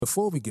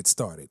Before we get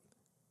started,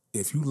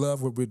 if you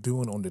love what we're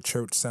doing on the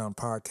Church Sound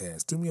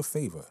Podcast, do me a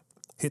favor.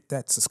 Hit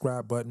that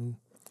subscribe button.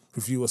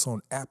 Review us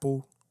on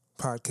Apple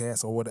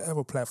Podcasts or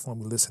whatever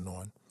platform you listen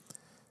on.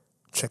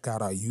 Check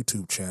out our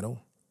YouTube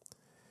channel.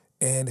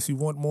 And if you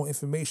want more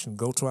information,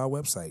 go to our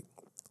website,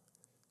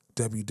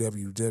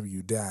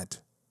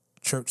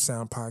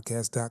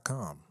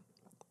 www.churchsoundpodcast.com.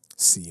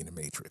 See you in the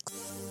Matrix.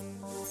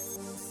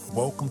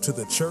 Welcome to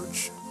the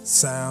Church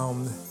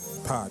Sound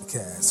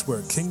Podcast,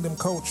 where kingdom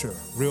culture,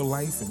 real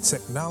life, and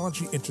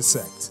technology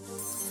intersect.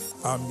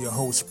 I'm your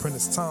host,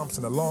 Prentice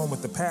Thompson, along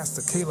with the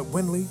pastor, Caleb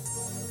Winley.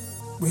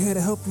 We're here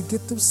to help you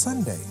get through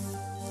Sunday.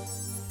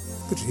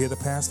 Did you hear the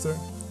pastor?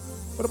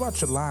 What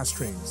about your live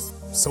streams?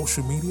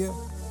 Social media?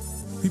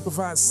 We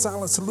provide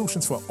solid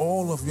solutions for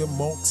all of your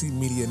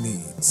multimedia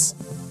needs.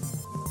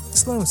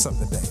 Let's learn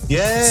something today.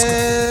 Yes.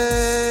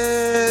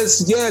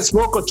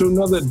 Welcome to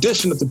another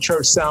edition of the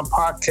Church Sound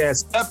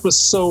Podcast,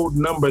 episode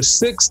number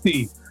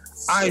 60.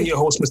 I am your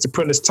host, Mr.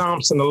 Prentice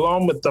Thompson,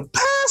 along with the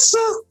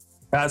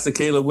Pastor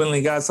Caleb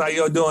Winley. Guys, how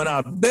y'all doing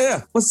out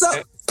there? What's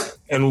up?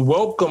 And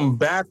welcome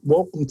back.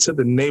 Welcome to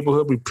the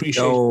neighborhood. We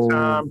appreciate your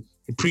time.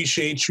 We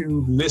appreciate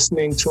you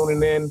listening,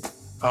 tuning in.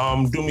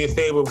 Do me a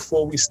favor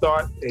before we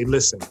start. Hey,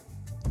 listen.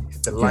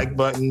 Hit the like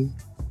button,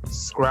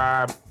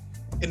 subscribe,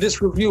 and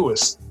just review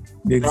us.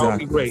 Exactly. That would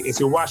be great. If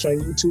you're watching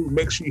on YouTube,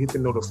 make sure you hit the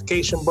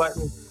notification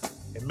button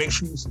and make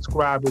sure you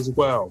subscribe as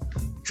well.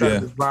 Try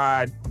to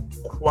provide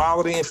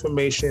quality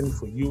information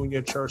for you and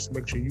your church to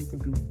make sure you can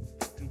do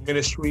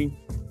ministry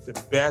the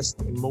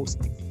best and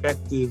most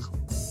effective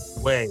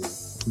way.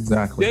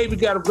 Exactly. Today we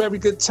got a very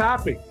good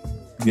topic.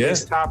 Yeah.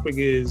 This topic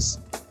is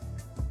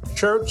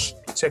church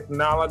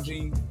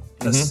technology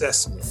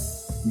assessment.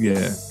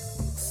 Yeah.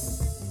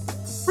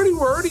 Pretty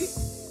wordy.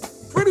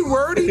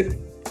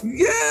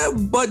 Yeah,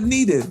 but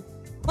needed.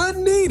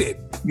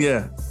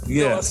 Yeah.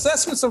 So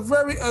assessments are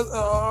very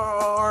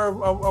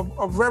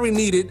very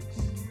needed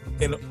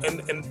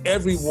in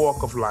every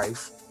walk of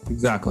life.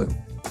 Exactly.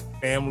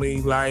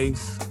 Family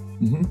life,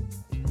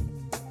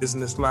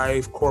 business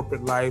life,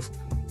 corporate life.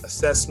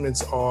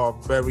 Assessments are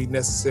very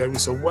necessary.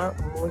 So what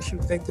makes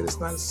you think that it's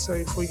not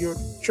necessary for your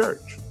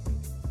church?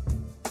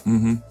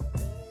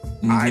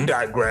 I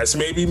digress.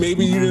 Maybe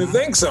you didn't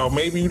think so.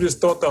 Maybe you just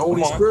thought the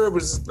Holy Spirit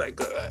was like,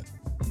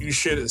 you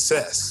should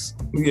assess.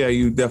 Yeah,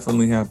 you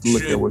definitely have to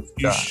look at what you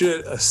got. You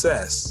should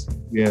assess.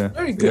 Yeah.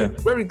 Very good. Yeah.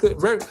 Very good.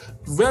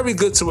 Very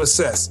good to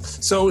assess.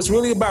 So it's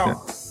really about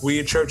where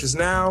your church is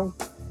now,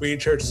 where your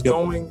church is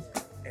going,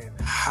 and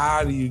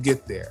how do you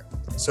get there?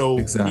 So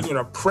we're going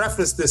to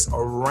preface this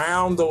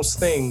around those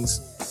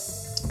things.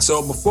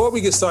 So before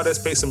we get started, let's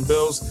pay some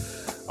bills.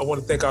 I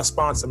want to thank our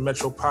sponsor,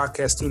 Metro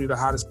Podcast Studio, the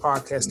hottest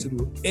podcast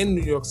studio in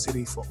New York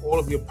City. For all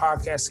of your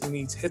podcasting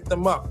needs, hit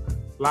them up.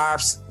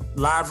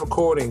 Live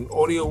recording,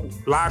 audio,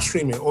 live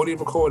streaming, audio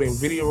recording,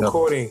 video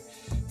recording,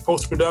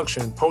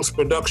 post-production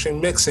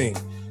mixing,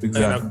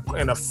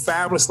 and a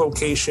fabulous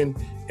location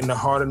in the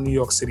heart of New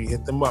York City.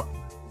 Hit them up.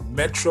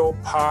 Metro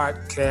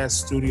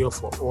Podcast Studio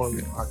for all of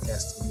your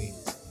podcasting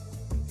needs.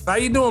 How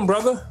you doing,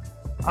 brother?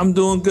 I'm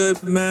doing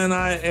good, man.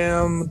 I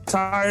am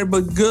tired,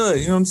 but good.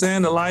 You know what I'm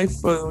saying? The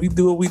life, we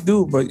do what we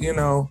do, but As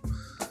long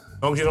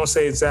as you don't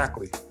say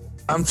exactly.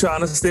 I'm trying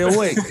to stay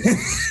awake.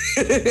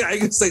 I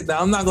can say that.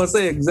 I'm not gonna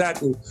say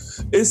exactly.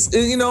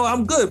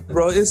 I'm good,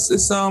 bro.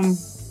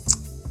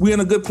 We're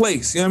in a good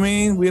place. You know what I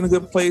mean? We're in a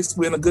good place.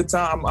 We're in a good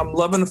time. I'm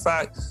loving the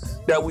fact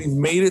that we've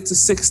made it to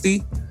 60.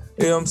 You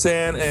know what I'm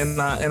saying?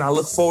 And I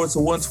look forward to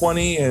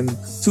 120 and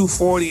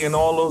 240 and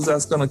all those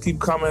that's gonna keep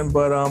coming.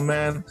 But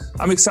man,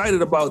 I'm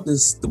excited about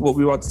this, what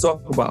we're about to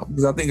talk about,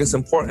 because I think it's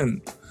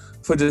important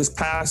for just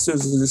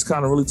pastors to just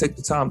kind of really take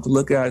the time to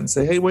look at it and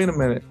say, hey, wait a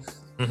minute.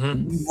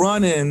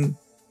 Running,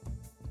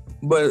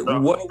 but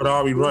what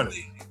are we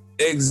running?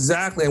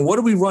 Exactly. And what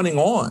are we running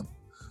on?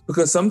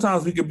 Because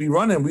sometimes we could be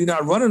running, we're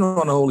not running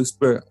on the Holy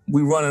Spirit,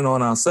 we're running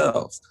on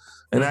ourselves.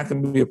 And that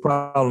can be a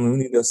problem. We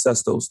need to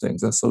assess those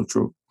things. That's so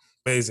true.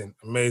 Amazing.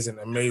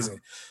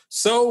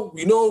 So,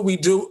 you know what we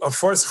do?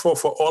 First of all,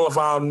 for all of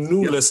our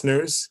new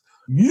listeners,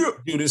 we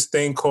do this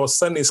thing called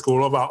Sunday School.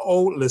 All of our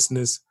old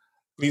listeners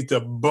need to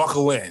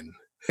buckle in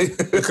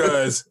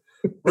because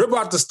we're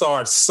about to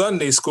start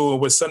Sunday School.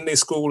 What Sunday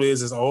School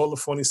is all the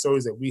funny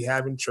stories that we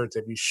have in church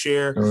that we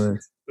share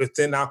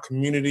within our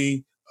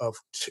community of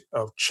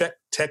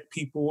tech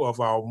people, of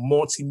our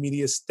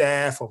multimedia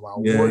staff, of our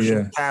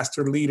worship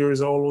pastor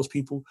leaders, all those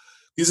people.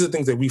 These are the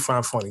things that we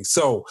find funny.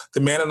 So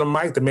the man on the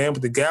mic, the man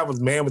with the gavel,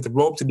 the man with the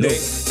robe today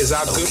is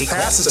our good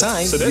pastor.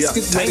 Time. So let's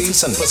get ready for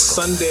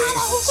Sunday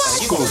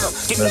School.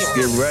 Let's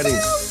get ready.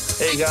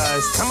 Hey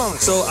guys, come on.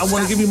 So I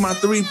want to give you my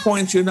 3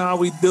 points. You know how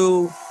we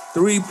do.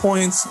 3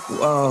 points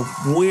of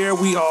where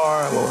we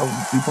are. Well,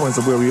 3 points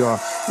of where we are.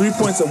 3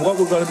 points of what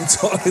we're going to be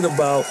talking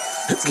about.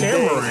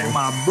 Cameron.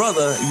 My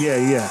brother.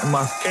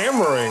 My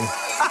Cameron.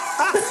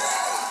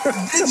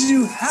 Did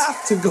you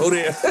have to go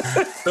there?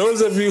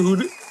 Those of you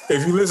who,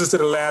 if you listen to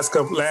the last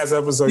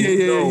episode,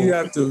 you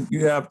have to.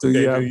 You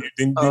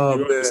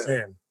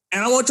understand.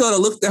 And I want y'all to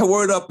look that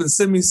word up and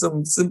shoot me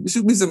some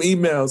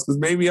emails, because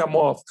maybe I'm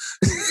off.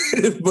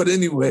 But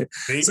anyway,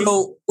 maybe?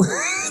 So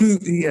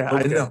yeah,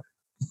 okay. I know.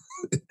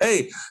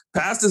 Hey,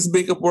 pastors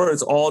make up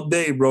words all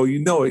day, bro. You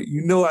know it.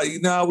 You know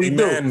how we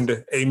do.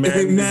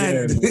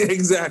 Amen.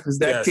 Exactly.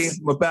 That came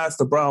from a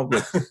pastor,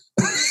 probably.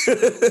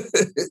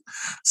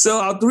 So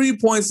our 3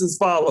 points as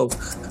follows.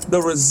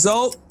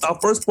 Our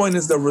first point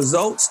is the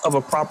results of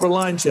a proper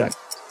line check.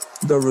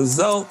 The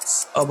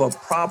results of a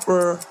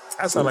proper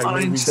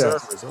line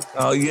check. Okay.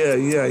 Oh,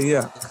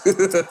 yeah.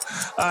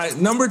 All right,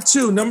 number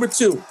two,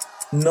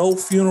 no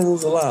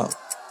funerals allowed.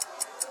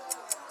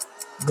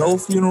 No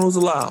funerals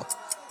allowed.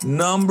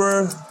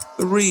 Number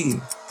 3,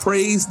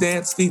 praise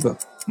dance fever.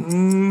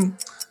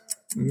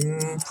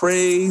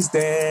 Praise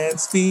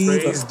dance fever.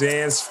 Praise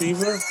dance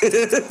fever.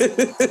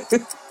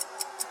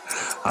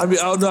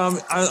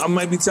 I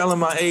might be telling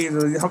my age.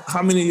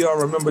 How many of y'all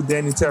remember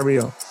Danny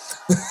Terrio?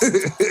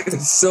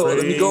 So praise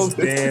let me go.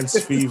 Dance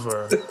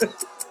fever.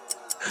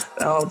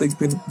 I don't think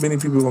many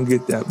people are gonna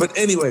get that. But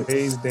anyway,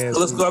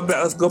 let's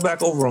go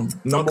back over them.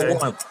 Number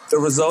 1, the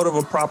result of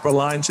a proper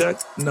line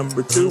check.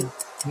 Number 2,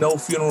 no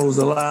funerals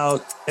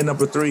allowed. And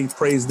number 3,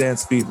 praise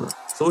dance fever.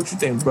 So what you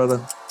think,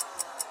 brother?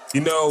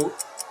 You know,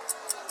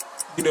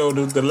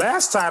 the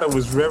last title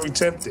was very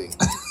tempting.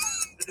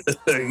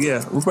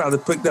 Yeah, we'll probably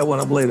pick that one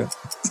up later.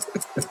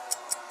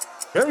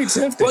 Very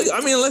tempting. Well, I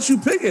mean, unless you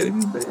pick it.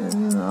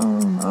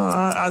 I'm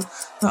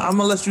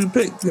gonna let you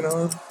pick.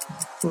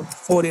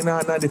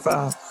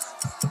 $49.95.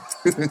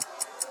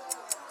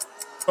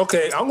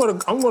 Okay, I'm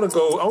gonna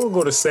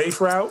go the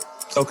safe route.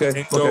 Okay,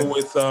 and go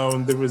with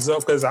the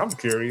result, because I'm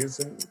curious,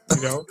 and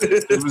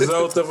the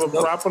result of a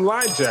proper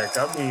line check.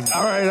 I mean,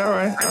 all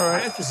right.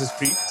 My interest is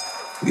peaked.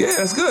 Yeah,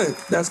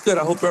 that's good.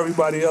 I hope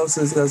everybody else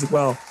is as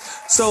well.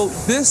 So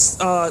this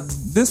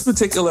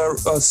particular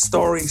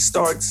story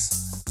starts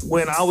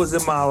when I was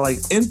in my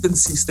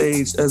infancy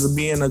stage as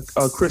being a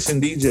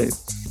Christian DJ,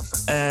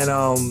 and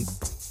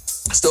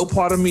still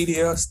part of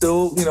media.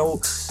 Still, we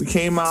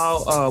came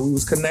out. We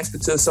was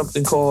connected to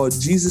something called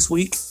Jesus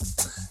Week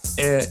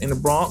in the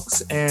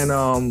Bronx, and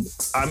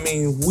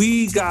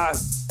we got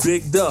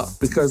bigged up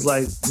because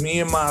me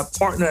and my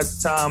partner at the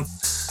time,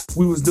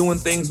 we was doing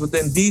things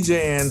within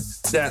DJing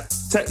that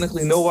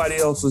technically nobody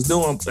else was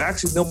doing.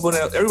 Actually,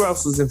 everybody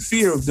else was in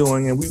fear of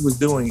doing, and we was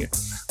doing it,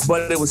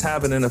 but it was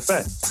having an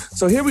effect.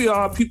 So here we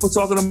are, people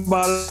talking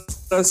about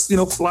us,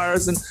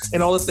 flyers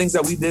and all the things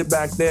that we did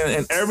back then,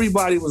 and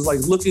everybody was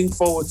looking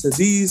forward to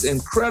these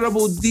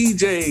incredible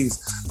DJs.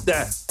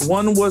 That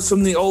one was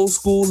from the old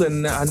school,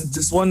 and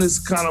this one is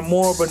kind of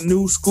more of a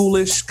new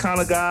schoolish kind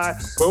of guy.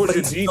 What was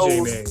your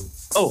DJ name?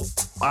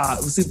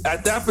 See,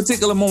 at that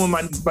particular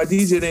moment, my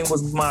DJ name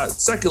was my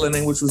secular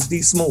name, which was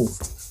D Smooth.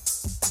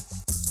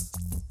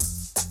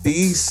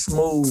 D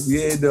Smooth,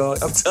 yeah,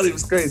 dog. I'm telling you, it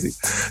was crazy.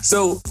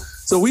 So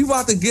we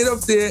about to get up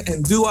there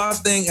and do our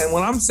thing. And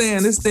when I'm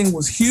saying this thing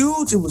was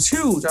huge, it was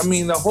huge. I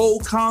mean, the whole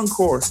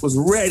concourse was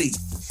ready.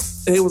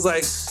 And it was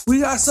we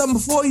got something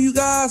for you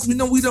guys. We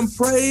know we done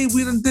prayed.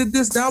 We done did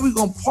this. Now we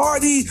going to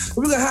party.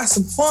 We're going to have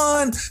some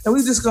fun. And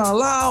we just going to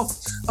allow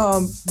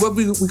what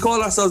we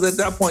call ourselves at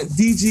that point,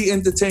 DG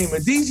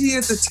Entertainment. DG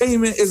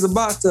Entertainment is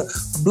about to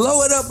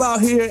blow it up out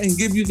here and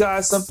give you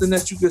guys something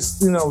that you could,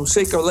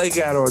 shake a leg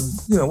at, or,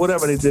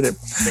 whatever they did it.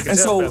 And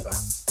so,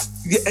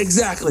 yeah,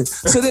 exactly.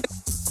 So then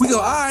we go,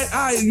 all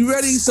right, you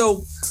ready?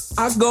 So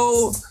I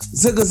go,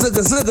 zigga,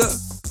 zigga, zigga.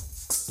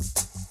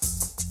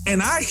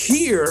 And I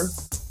hear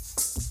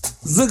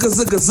zigga,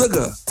 zigga,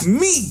 zigga,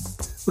 me,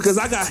 because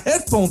I got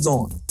headphones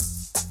on.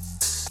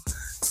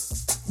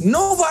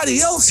 Nobody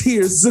else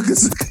hears zigga,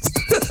 zigga.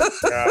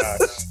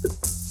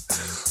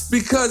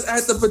 Because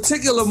at the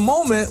particular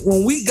moment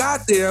when we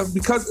got there,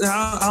 because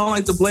I don't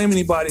like to blame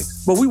anybody,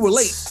 but we were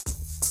late.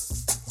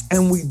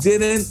 And we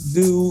didn't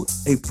do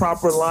a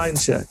proper line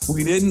check.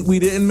 We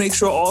didn't make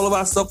sure all of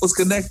our stuff was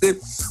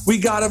connected. We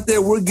got up there,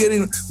 we're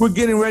getting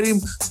ready.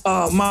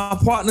 My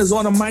partner's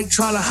on the mic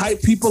trying to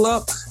hype people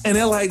up, and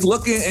they're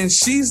looking, and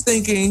she's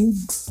thinking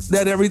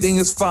that everything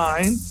is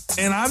fine,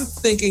 and I'm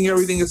thinking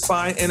everything is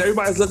fine, and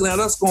everybody's looking at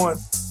us going,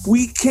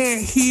 we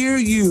can't hear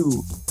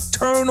you.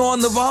 Turn on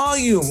the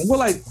volume. We're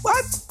like,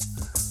 what?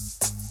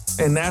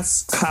 And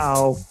that's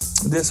how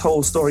this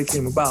whole story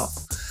came about.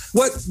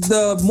 What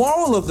the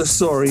moral of the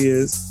story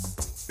is...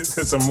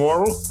 It's a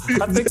moral?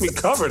 I think we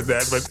covered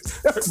that, but...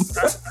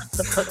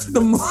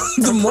 the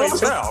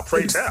moral...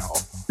 Pray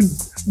tell.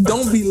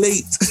 Don't be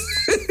late.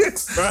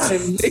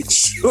 And make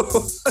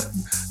sure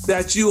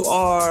that you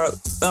are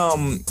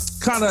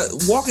kind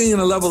of walking in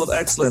a level of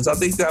excellence. I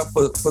think that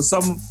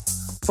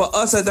for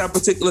us at that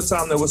particular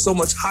time, there was so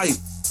much hype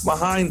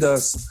behind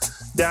us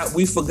that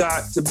we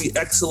forgot to be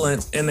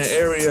excellent in the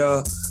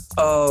area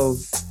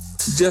of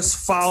just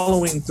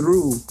following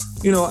through.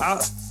 I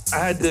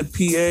had the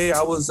PA.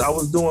 I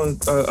was doing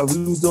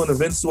we was doing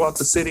events throughout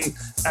the city,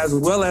 as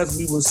well as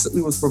we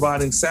was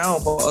providing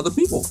sound for other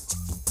people.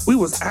 We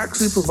was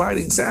actually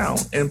providing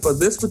sound, and for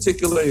this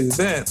particular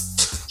event,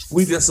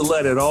 we just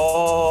let it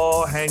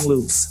all hang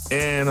loose.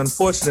 And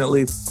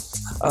unfortunately,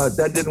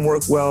 that didn't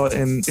work well,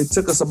 and it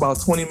took us about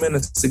 20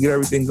 minutes to get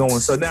everything going.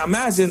 So now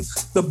imagine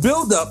the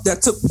buildup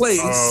that took place.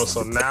 Oh,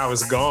 so now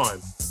it's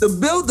gone. The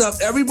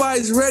buildup,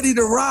 everybody's ready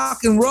to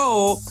rock and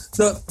roll.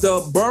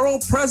 The borough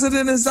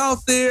president is out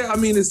there. I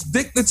mean, it's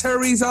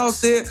dignitaries out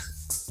there,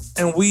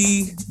 and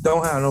we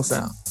don't have no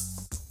sound.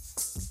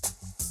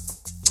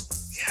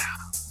 Yeah,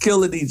 kill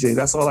the DJ.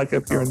 That's all I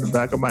kept hearing in the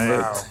back of my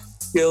head.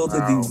 Kill the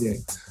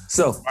DJ.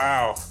 So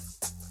wow.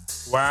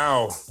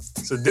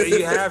 So there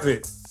you have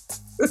it.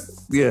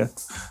 Yeah,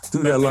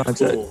 do that line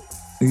check.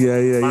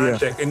 Yeah. Line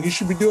check, and you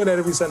should be doing that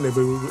every Sunday.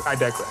 But I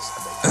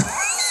digress.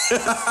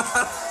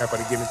 I'm about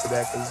to get into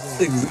that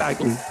because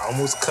exactly.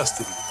 Almost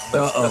custody. You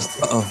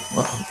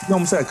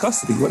almost had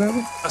custody.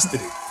 Whatever.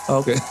 Custody.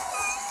 Okay.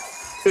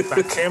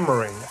 Not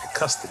Cameron.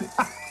 Custody.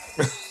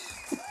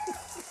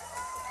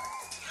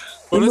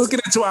 Well, let's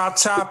get into our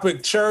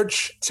topic,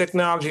 church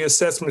technology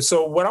assessment.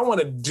 So what I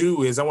want to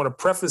do is I want to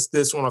preface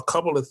this on a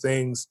couple of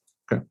things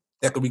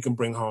that we can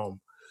bring home.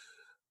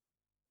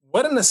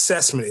 What an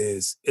assessment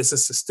is a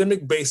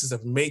systemic basis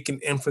of making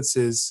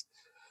inferences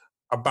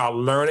about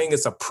learning.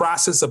 It's a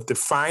process of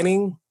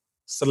defining,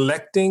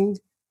 selecting,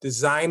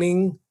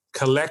 designing,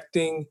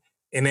 collecting,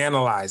 and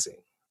analyzing.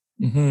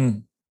 Mm-hmm.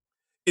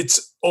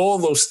 It's all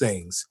those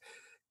things.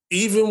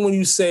 Even when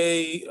you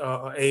say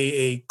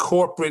a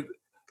corporate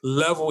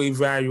level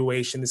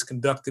evaluation is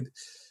conducted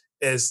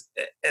as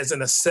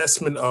an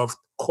assessment of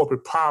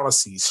corporate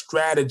policies,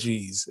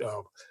 strategies,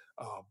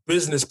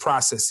 business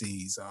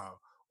processes,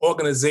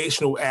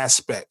 organizational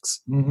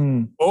aspects.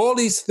 Mm-hmm. All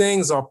these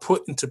things are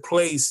put into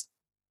place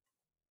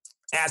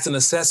as an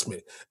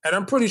assessment. And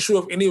I'm pretty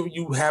sure if any of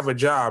you have a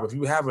job,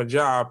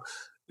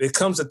 there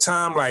comes a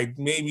time like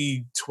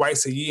maybe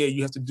twice a year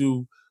you have to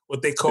do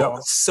what they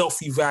call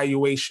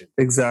self-evaluation.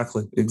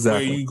 Exactly.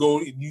 Where you go,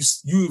 you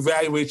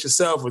evaluate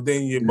yourself, but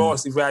then your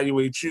boss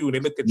evaluates you, and they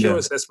look at your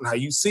assessment, how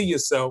you see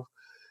yourself,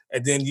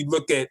 and then they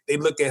look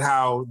at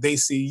how they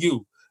see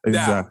you.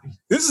 Exactly. Now,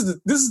 this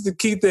is the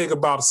key thing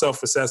about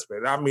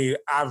self-assessment. I mean,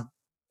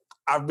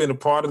 I've been a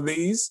part of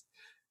these.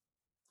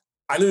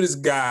 I knew this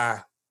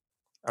guy.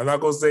 I'm not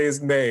gonna say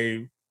his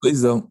name.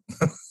 Please don't.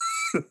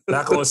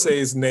 Not gonna say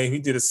his name.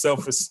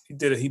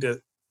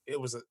 It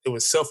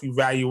was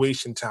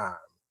self-evaluation time.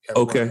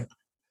 Okay.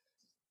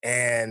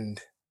 And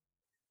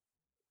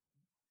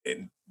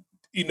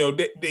you know,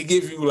 they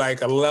give you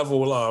like a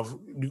level of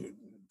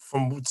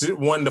from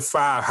 1 to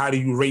 5. How do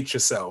you rate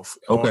yourself?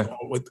 Okay.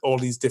 With all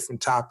these different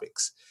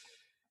topics.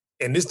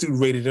 And this dude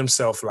rated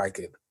himself like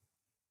a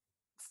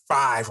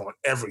 5 on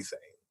everything.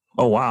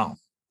 Oh wow.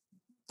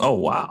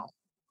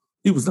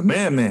 He was the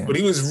man. But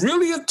he was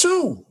really a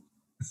 2.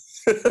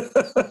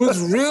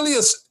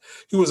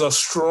 He was a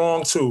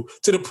strong 2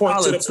 to the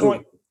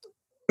point.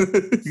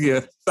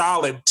 Yeah.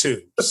 Solid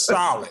 2.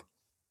 Solid.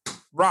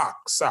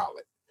 Rock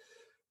solid.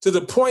 To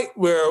the point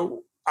where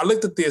I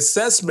looked at the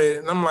assessment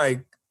and I'm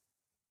like,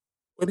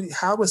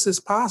 how is this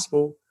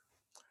possible?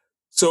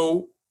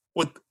 So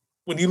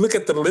when you look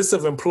at the list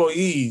of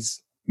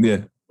employees,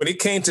 when it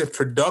came to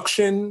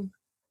production,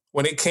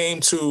 when it came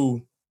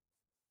to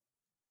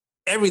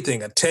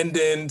everything,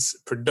 attendance,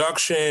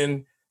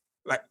 production,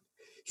 like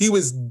he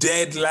was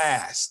dead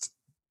last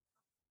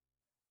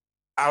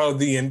out of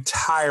the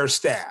entire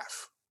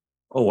staff.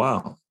 Oh,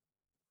 wow.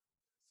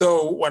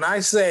 So when I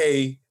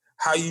say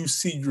how you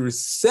see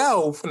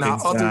yourself and how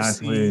others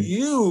see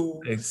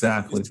you, it's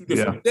 2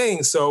 different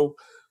things. So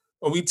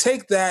when we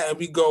take that and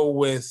we go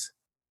with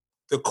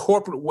the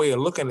corporate way of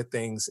looking at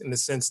things in the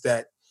sense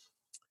that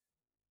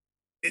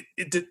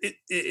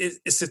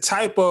it's a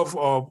type of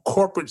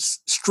corporate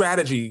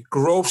strategy,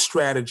 growth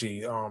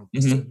strategy,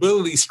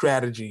 stability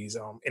strategies,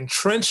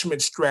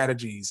 entrenchment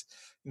strategies,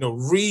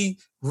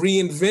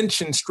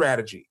 reinvention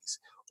strategies.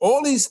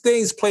 All these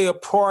things play a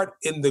part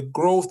in the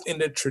growth, in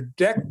the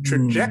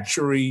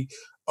trajectory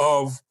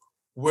of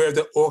where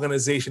the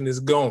organization is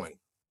going.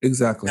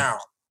 Exactly. Now,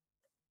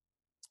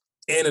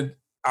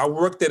 I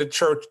worked at a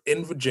church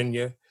in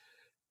Virginia,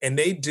 and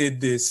they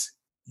did this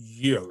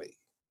yearly.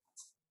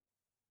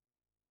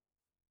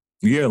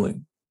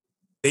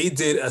 They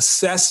did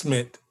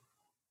assessment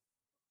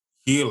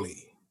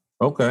yearly.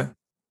 Okay.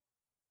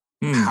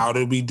 How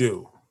did we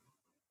do?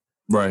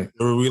 Right.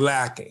 Were we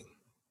lacking?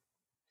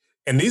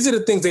 And these are the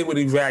things they would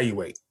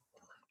evaluate.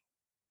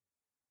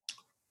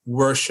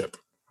 Worship.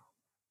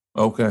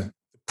 Okay.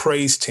 The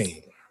praise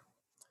team.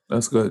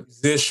 That's good.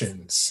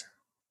 Musicians.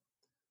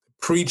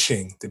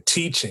 Preaching, the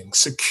teaching,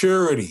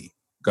 security.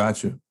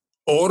 Gotcha.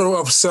 Order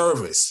of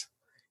service.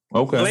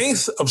 Okay.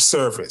 Length of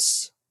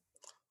service.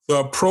 The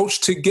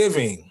approach to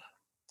giving.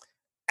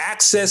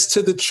 Access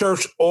to the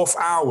church off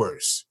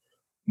hours.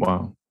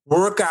 Wow.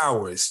 Work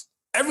hours.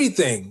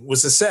 Everything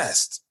was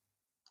assessed.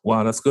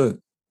 Wow, that's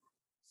good.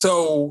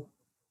 So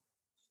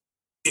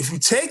if you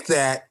take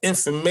that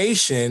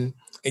information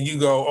and you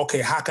go, okay,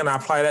 how can I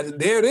apply that?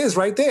 There it is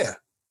right there.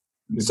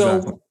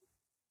 Exactly.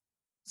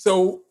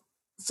 So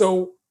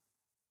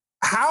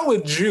how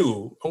would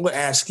you, I'm going to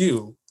ask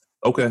you,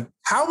 okay,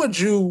 how would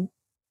you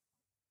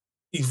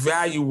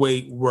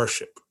evaluate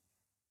worship?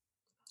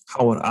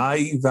 How would I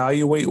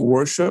evaluate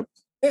worship?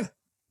 Yeah.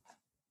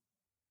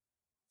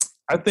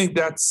 I think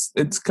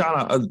it's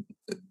kind of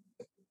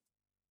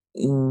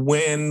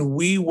when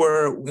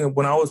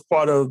I was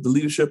part of the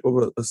leadership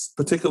of a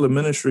particular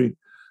ministry,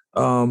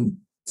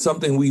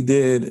 something we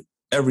did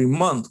every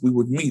month, we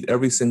would meet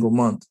every single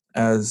month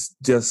as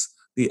just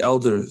the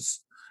elders.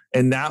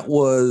 And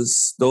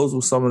those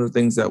were some of the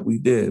things that we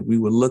did. We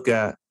would look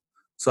at,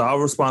 so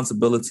our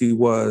responsibility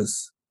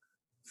was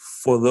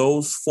for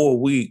those 4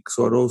 weeks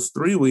or those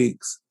 3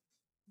 weeks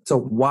to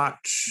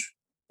watch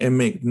and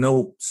make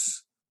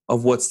notes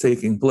of what's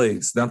taking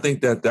place. And I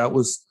think that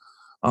was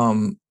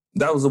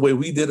the way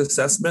we did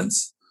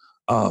assessments.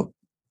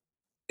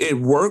 It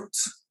worked,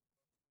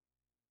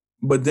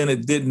 but then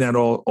it didn't at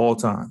all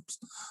times.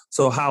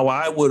 So how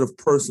I would have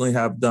personally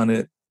have done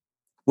it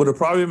would have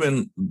probably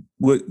been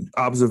with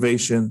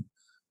observation,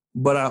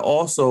 but I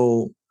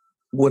also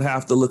would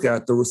have to look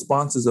at the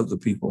responses of the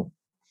people.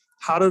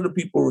 How do the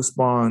people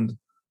respond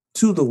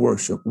to the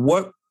worship?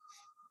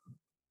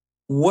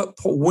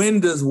 When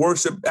does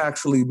worship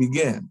actually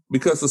begin?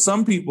 Because for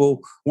some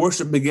people,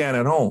 worship began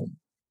at home.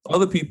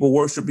 Other people,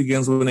 worship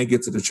begins when they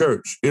get to the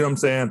church. You know what I'm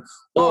saying?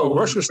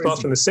 Worship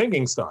starts when the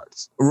singing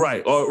starts.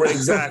 Right. Or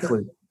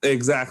exactly.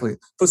 Exactly.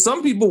 For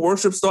some people,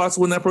 worship starts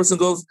when that person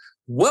goes,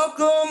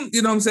 welcome.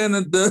 You know what I'm saying?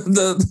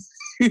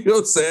 You know what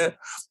I'm saying?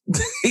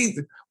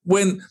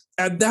 When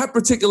at that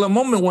particular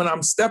moment, when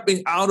I'm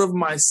stepping out of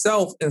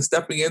myself and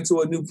stepping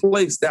into a new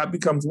place, that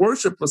becomes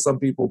worship for some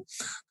people.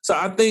 So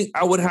I think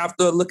I would have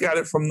to look at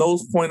it from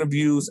those point of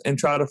views and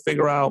try to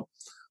figure out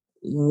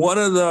what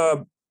is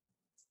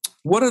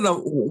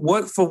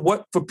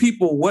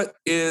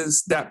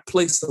that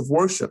place of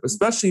worship,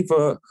 especially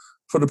for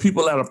the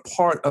people that are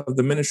part of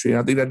the ministry. And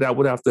I think that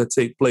would have to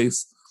take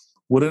place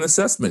with an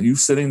assessment. You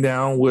sitting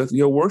down with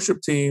your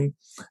worship team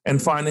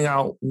and finding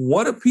out,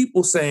 what are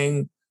people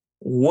saying?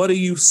 What are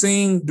you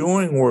seeing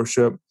during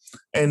worship?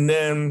 And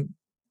then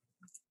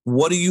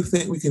what do you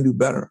think we can do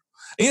better?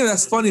 And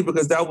that's funny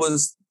because that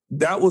was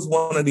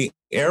one of the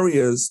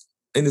areas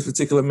in this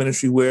particular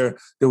ministry where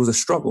there was a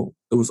struggle.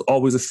 There was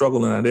always a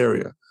struggle in that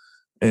area.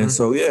 And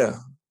so, yeah,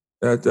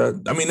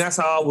 that's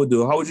how I would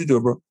do it. How would you do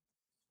it, bro?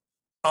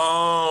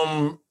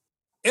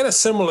 In a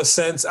similar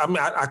sense, I mean,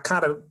 I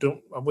kind of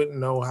I wouldn't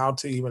know how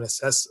to even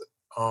assess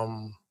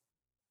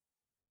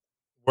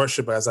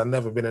worship, as I've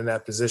never been in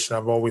that position.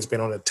 I've always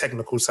been on the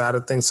technical side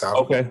of things. So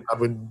I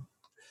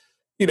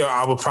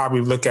would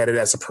probably look at it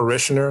as a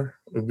parishioner.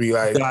 It would be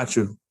like, got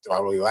you. Do I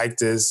really like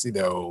this? You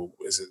know,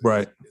 is it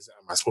right?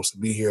 Am I supposed to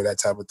be here? That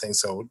type of thing.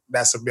 So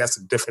that's a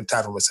different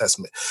type of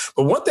assessment.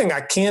 But one thing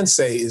I can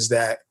say is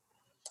that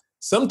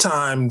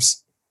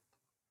sometimes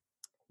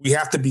we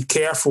have to be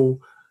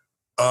careful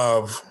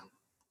of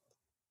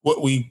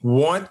what we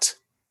want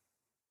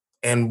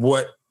and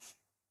what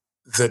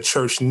the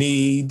church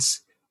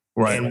needs,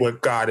 right, and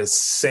what God is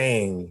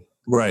saying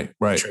right.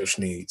 the church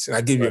needs. And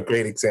I'll give you a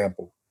great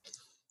example.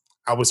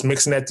 I was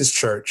mixing at this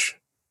church,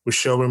 which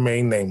shall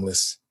remain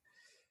nameless,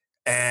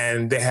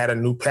 and they had a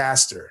new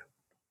pastor.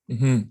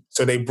 Mm-hmm.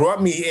 So they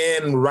brought me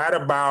in right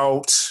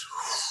about,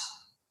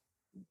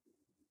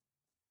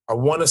 I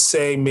want to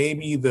say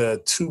maybe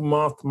the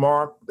 2-month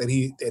mark that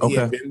he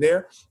had been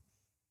there.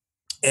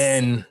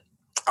 And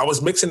I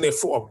was mixing there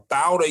for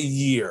about a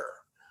year.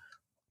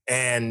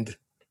 And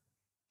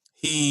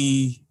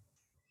he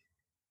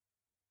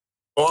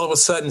all of a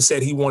sudden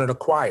said he wanted a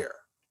choir.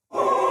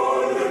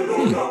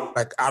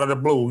 Like out of the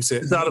blue. He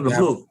said, it's out of the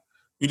blue.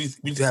 We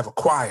need to have a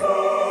choir.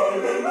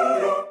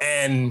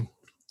 And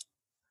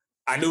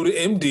I knew the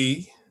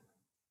MD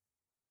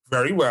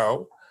very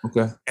well.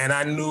 Okay. And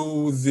I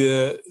knew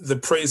the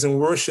praise and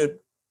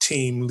worship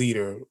team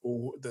leader,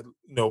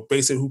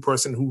 basically who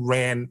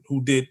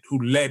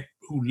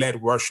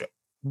led worship.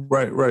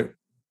 Right.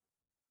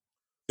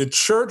 The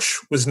church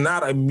was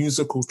not a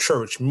musical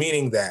church,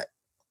 meaning that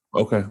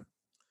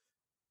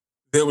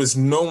there was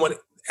no one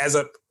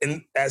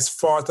as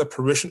far as the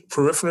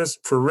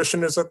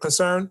parishioners are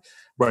concerned,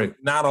 right?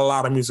 Not a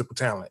lot of musical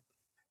talent.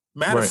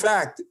 Matter of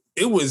fact,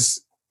 it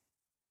was,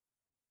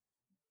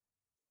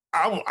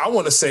 I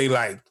want to say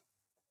like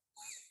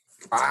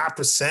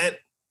 5%.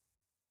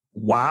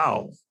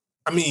 Wow.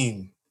 I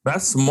mean,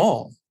 that's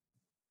small.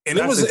 And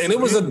it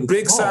was a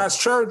big size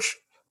church,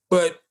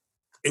 but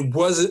it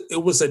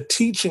was a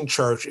teaching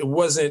church. It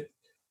wasn't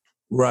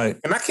right.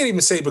 And I can't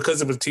even say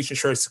because it was a teaching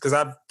church, because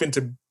I've been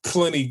to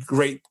plenty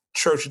great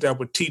churches that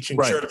were teaching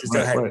churches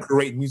that had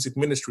great music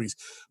ministries.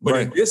 But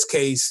in this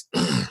case,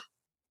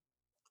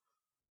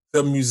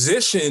 the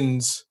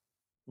musicians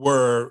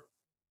were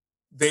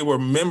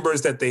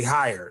members that they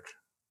hired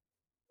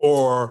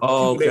or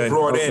people they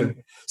brought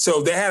in.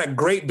 So they had a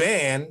great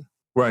band.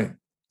 Right.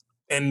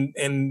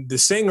 And the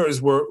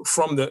singers were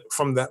from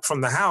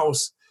the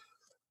house,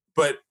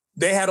 but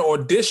they had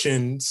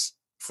auditions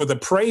for the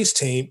praise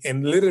team,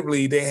 and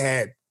literally they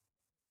had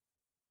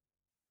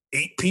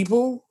 8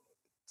 people,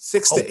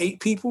 to 8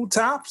 people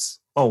tops.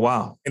 Oh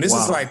wow! And this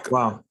is like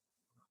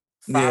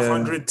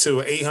 500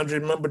 to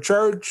 800 member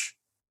church.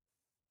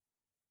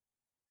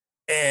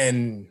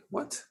 And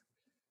what?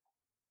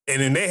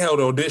 And then they held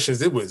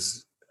auditions. It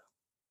was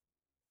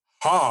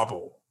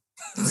horrible.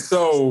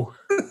 So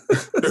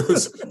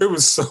it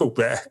was so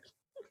bad.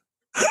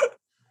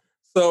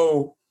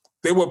 So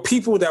there were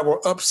people that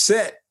were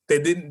upset. They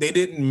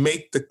didn't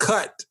make the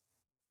cut.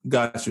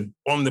 Got you.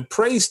 On the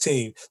praise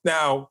team.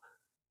 Now,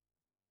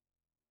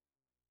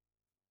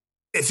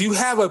 if you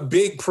have a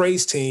big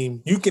praise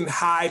team, you can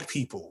hide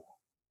people.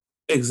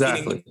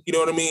 Exactly. You know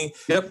what I mean?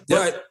 Yep.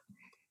 But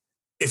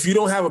if you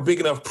don't have a big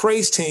enough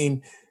praise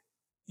team,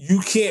 you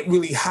can't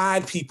really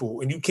hide people,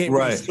 and you can't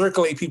really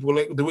circulate people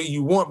the way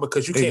you want,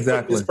 because you can't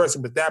put this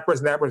person, but that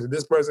person,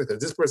 this person,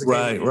 because this person.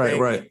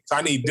 Right. So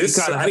I need this.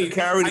 I need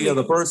carry the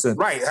other person.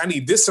 Right. I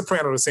need this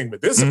soprano to sing with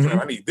this soprano.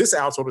 I need this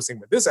alto to sing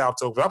with this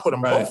alto. So I put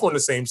them both on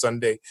the same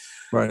Sunday.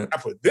 Right. I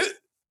put this.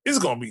 It's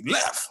gonna be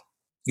left.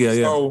 Yeah.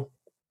 So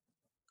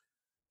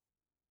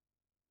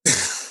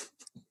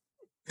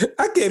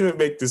I can't even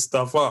make this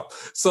stuff up.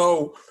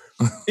 So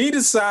he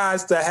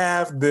decides to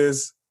have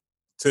this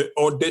to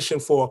audition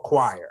for a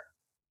choir,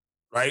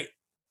 right?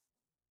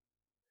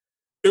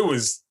 It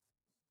was,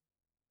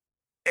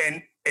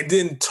 and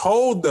then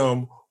told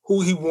them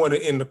who he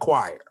wanted in the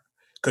choir,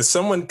 because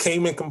someone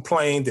came and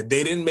complained that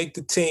they didn't make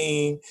the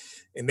team,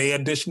 and they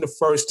auditioned the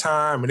first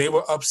time, and they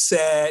were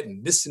upset,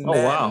 and this and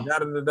that, wow. and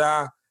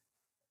da-da-da-da.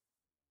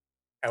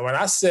 And when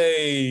I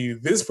say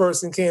this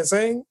person can't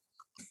sing,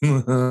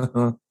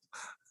 tell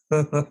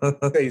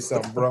you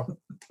something, bro.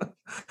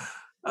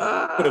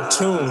 Put a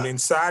tune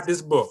inside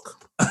this book.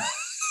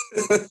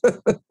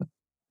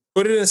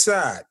 Put it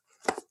inside.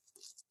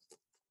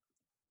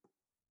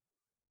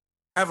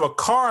 Have a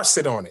car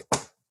sit on it.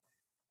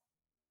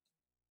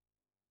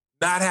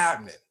 Not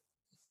happening.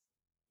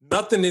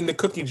 Nothing in the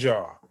cookie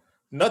jar.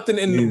 Nothing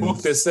in the book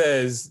that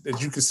says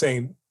that you can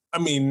sing. I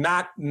mean,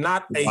 not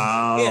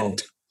a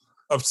hint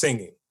of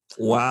singing.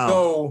 Wow.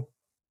 So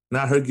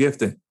not her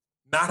gifting.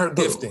 Not her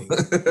gifting.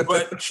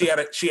 But she had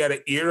an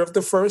ear of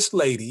the first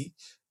lady.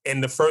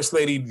 And the first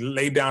lady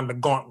laid down the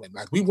gauntlet.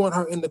 Like, we want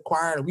her in the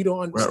choir, and we don't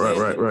understand.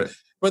 Right.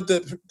 But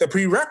the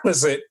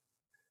prerequisite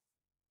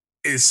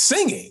is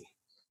singing.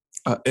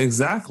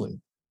 Exactly.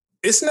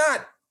 It's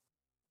not,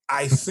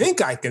 I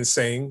think I can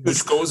sing,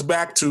 which goes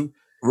back to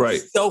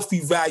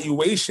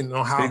self-evaluation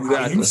on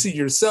how you see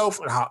yourself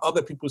and how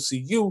other people see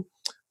you.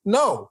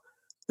 No.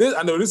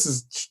 I know this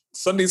is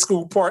Sunday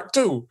school part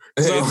 2.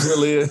 So, it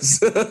really is.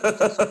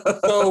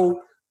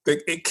 So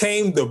it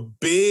came the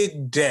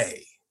big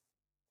day.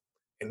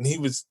 And he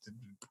was the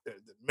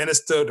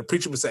minister, the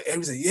preacher would say,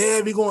 yeah,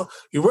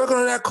 you're working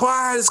on that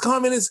choir, it's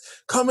coming. We're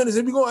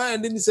going,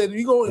 and then he said, and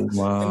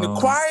the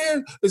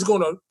choir is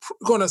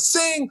gonna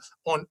sing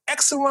on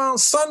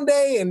Excellent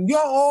Sunday, and y'all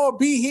all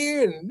be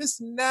here, and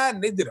this and that.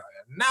 And they did an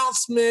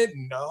announcement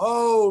and the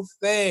whole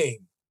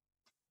thing.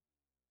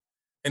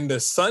 And the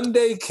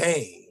Sunday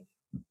came.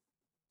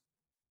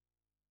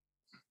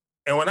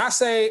 And when I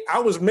say I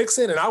was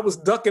mixing and I was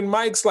ducking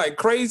mics like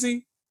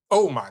crazy,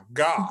 oh my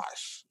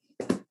gosh.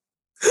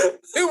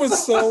 It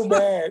was so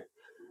bad.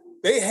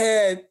 They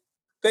had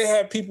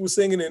people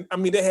singing, and I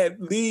mean, they had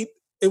lead.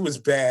 It was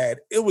bad.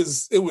 It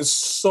was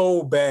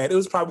so bad. It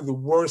was probably the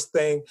worst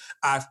thing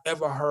I've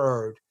ever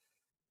heard.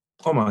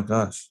 Oh my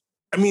gosh.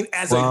 I mean,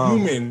 as a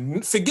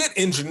human, forget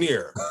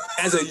engineer,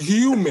 as a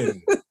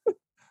human,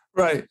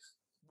 right,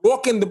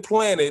 walking the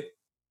planet,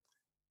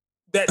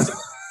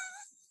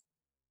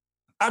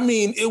 I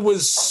mean, it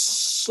was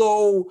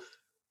so,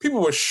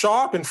 people were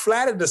sharp and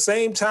flat at the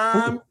same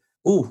time.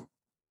 Ooh.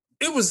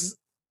 It was,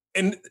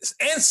 and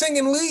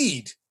singing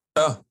lead.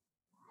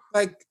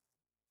 Like,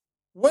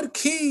 what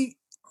key?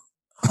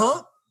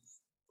 Huh?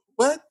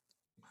 What?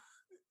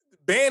 The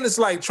band is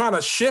like trying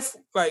to shift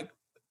like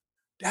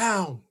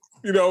down.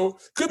 You know,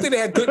 good thing they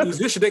had good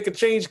musicians. They could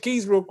change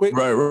keys real quick.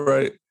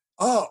 Right.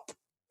 Up.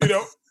 You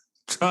know,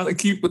 trying to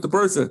keep with the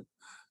person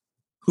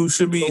who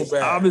should be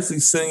obviously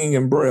singing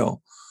in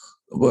Braille.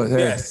 But hey.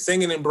 Yes,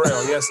 singing in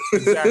Braille. Yes,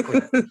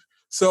 exactly.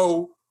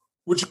 So,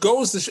 which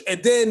goes to,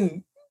 and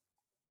then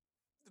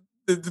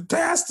the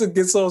pastor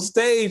gets on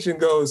stage and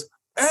goes,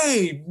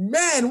 "Hey,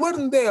 man,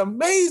 wasn't they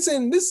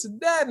amazing? This and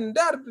that and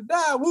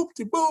da-da-da-da,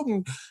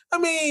 whoop-de-boop." I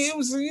mean,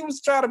 he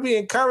was trying to be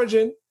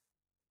encouraging.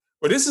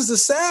 But this is the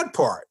sad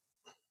part.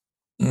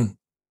 Mm.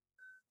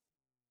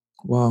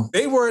 Wow.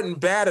 They weren't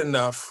bad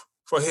enough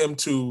for him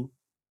to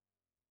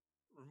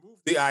remove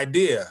the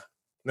idea.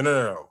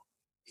 No.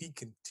 He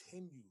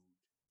continued.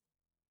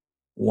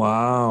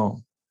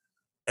 Wow.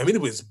 I mean,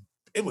 it was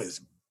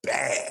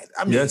bad.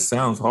 I mean, yes,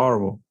 sounds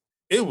horrible.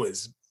 It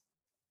was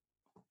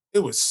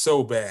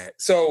so bad.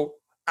 So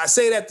I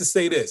say that to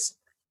say this.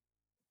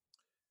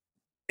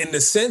 In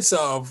the sense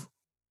of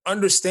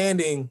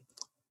understanding,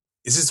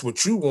 is this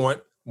what you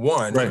want?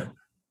 One.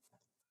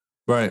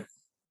 Right.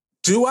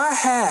 Do I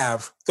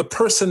have the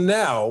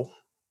personnel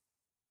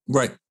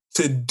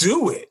to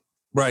do it?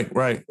 Right.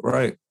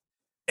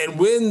 And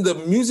when the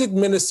music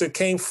minister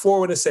came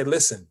forward and said,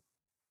 "Listen,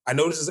 I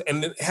know this is,"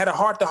 and had a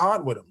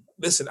heart-to-heart with him.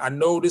 "Listen, I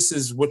know this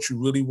is what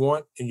you really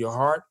want in your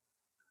heart,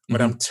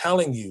 but I'm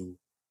telling you,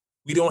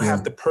 we don't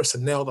have the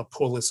personnel to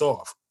pull this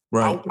off.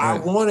 Right. I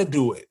want to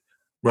do it.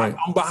 Right.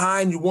 I'm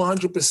behind you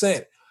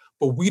 100%.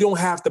 But we don't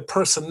have the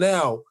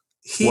personnel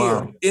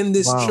here in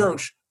this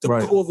church to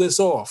pull this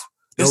off.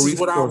 This is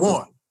what I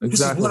want. Exactly.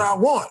 This is what I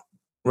want.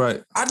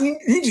 Right. You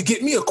need to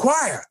get me a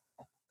choir.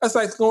 That's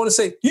like going to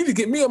say, you need to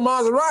get me a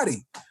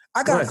Maserati.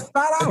 I got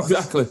 $5.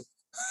 Exactly.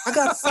 I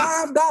got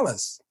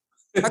 $5.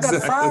 I got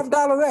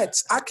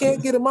 $5. I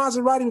can't get a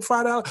Maserati with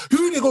 $5.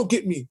 You need to go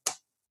get me.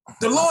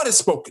 The Lord has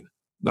spoken.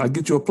 I'll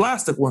get you a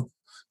plastic one.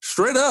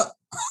 Straight up.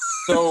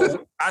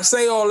 So I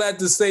say all that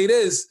to say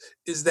this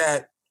is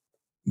that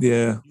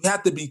you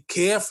have to be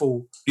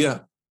careful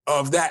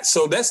of that.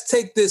 So let's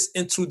take this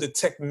into the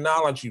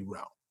technology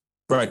realm.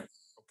 Right.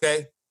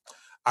 Okay.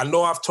 I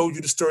know I've told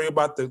you the story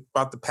about the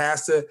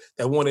pastor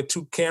that wanted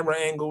 2 camera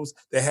angles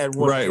that had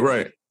one.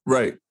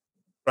 Right.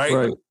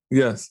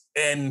 Yes.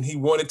 And he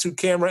wanted 2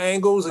 camera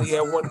angles and he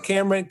had one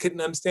camera and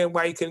couldn't understand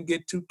why he couldn't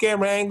get 2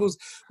 camera angles,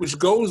 which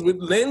goes with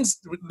leads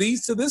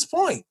to this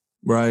point.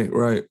 Right.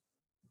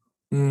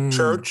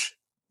 Church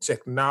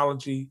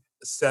technology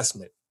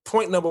assessment.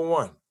 Point number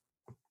 1.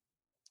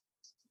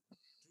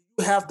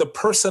 You have the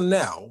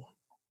personnel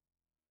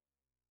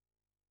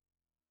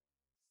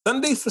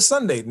Sunday for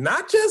Sunday,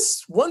 not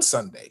just one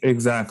Sunday.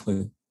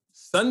 Exactly.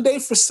 Sunday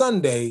for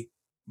Sunday,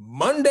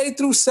 Monday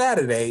through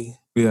Saturday,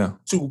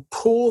 to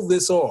pull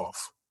this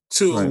off,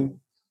 to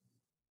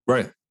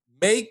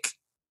make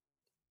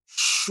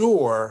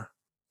sure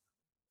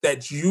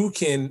that you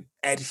can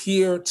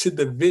adhere to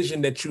the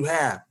vision that you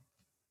have.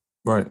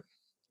 Right. You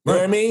know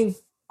what I mean?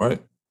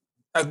 Right.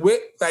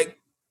 Like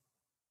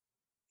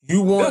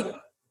you want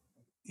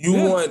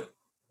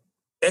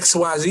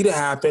XYZ to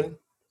happen.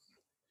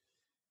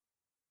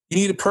 You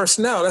need a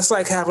personnel. That's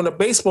like having a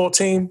baseball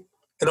team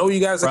and all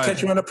you guys are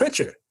catching on a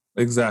pitcher.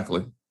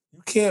 Exactly.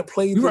 You can't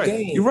play the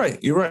game.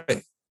 You're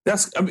right.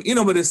 That's, but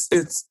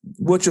it's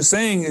what you're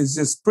saying is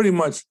just pretty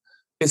much,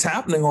 it's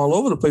happening all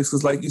over the place.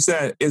 Because like you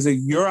said, is it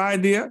your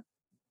idea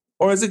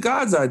or is it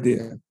God's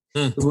idea?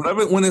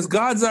 When it's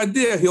God's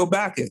idea, he'll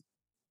back it.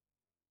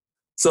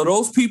 So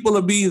those people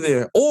will be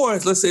there. Or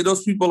let's say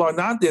those people are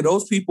not there.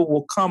 Those people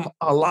will come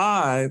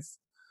alive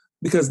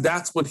because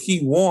that's what he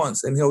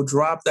wants, and he'll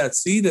drop that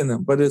seed in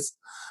them. But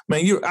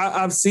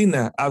I've seen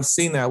that. I've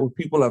seen that where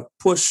people have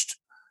pushed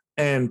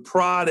and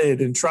prodded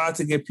and tried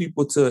to get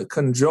people to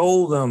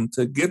cajole them,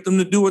 to get them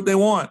to do what they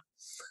want.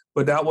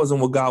 But that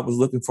wasn't what God was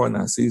looking for in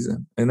that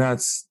season. And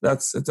it's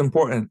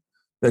important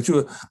that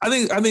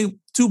I think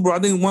too, bro, I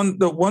think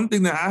the one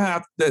thing that I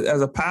have that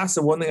as a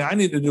pastor, one thing I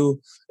need to do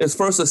is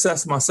first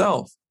assess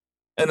myself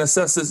and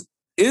assess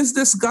is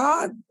this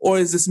God or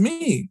is this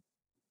me?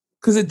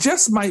 Because it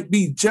just might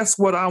be just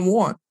what I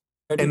want.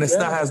 And it's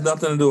not has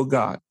nothing to do with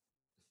God.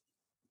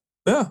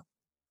 Yeah.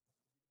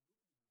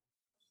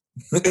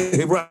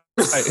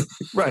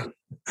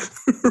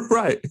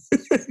 Right.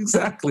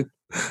 Exactly.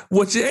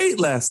 What you ate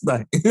last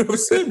night. You know what I'm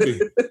saying?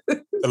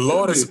 The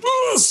Lord has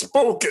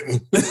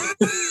spoken.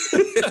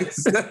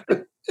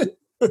 Exactly.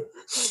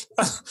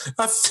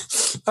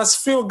 I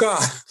feel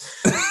God.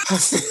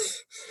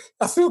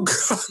 I feel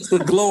God.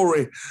 The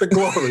glory.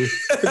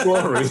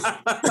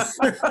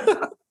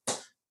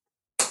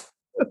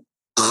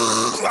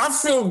 I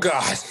feel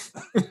God.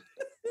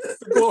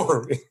 The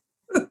glory.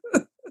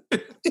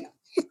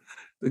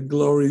 The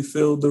glory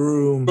filled the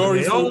room.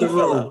 Glory filled the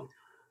room.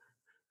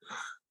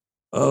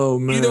 Oh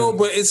man.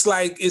 But it's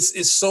like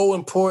it's so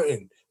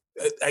important.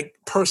 Like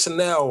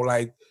personnel,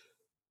 like,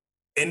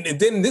 and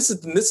then this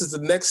is the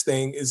next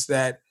thing is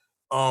that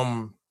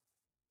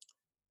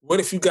what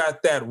if you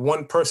got that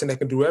one person that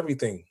can do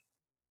everything?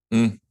 Do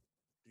you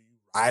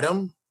ride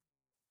them?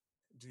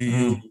 Do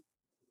you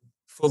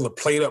fill the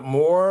plate up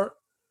more?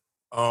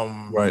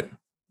 Right.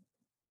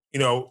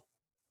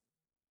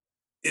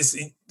 It's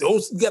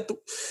those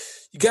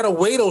you got to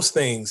weigh those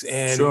things,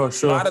 and sure.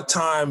 a lot of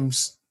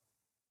times,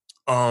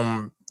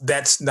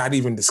 that's not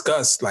even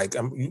discussed. Like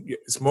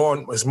it's more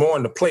on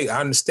the plate.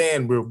 I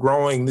understand we're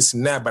growing this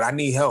and that, but I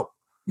need help.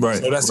 Right.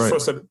 So that's the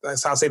first.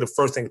 That's how I say the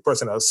first thing.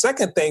 Personnel. The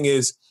second thing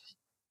is,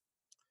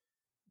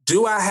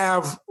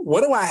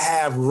 what do I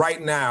have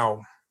right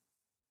now?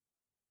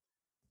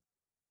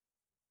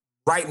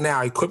 Right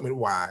now, equipment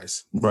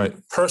wise,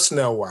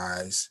 personnel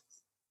wise,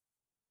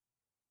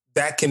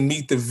 that can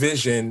meet the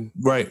vision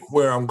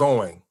where I'm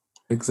going.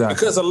 Exactly.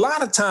 Because a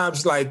lot of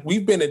times, like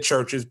we've been at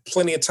churches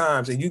plenty of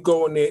times, and you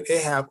go in there, they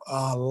have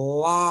a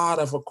lot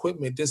of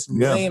equipment just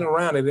laying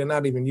around that they're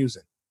not even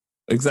using.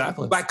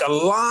 Exactly. Like a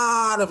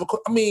lot of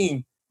equipment. I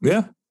mean,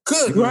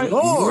 good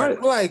Lord. Right.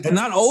 Like, and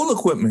not old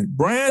equipment,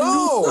 brand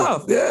new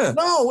stuff. Yeah.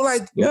 No,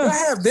 like I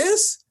have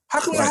this. How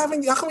come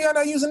y'all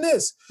not using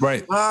this?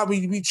 Right.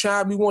 We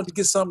want to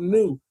get something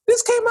new.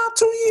 This came out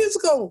 2 years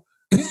ago.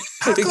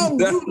 How come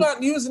you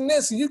not using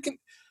this? And you can.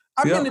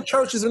 I've been to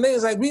churches and they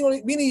was like, we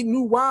need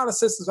new wireless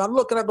systems. I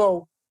look and I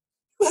go,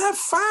 we have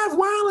 5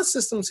 wireless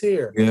systems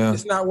here. Yeah.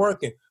 It's not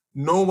working.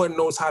 No one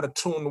knows how to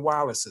tune the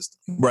wireless system.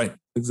 Right.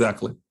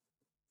 Exactly.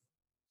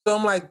 So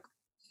I'm like,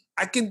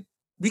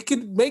 we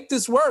can make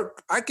this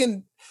work. We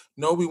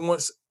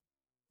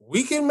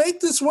can make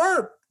this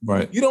work.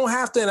 Right. You don't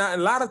have to.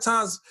 And a lot of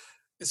times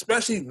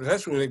especially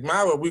like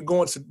Myra, we're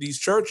going to these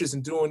churches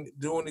and doing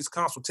these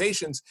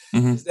consultations,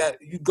 is that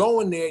you go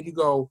in there and you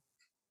go,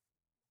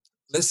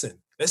 listen,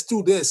 let's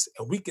do this,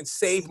 and we can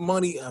save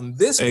money on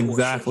this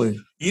Exactly.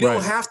 portion. You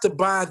don't have to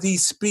buy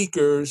these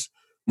speakers.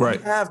 Right.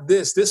 You have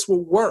this. This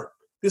will work.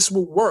 This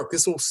will work.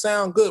 This will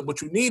sound good.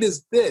 What you need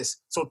is this.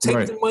 So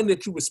take the money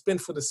that you would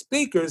spend for the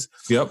speakers,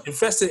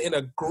 invest it in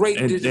a great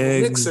digital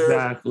mixer,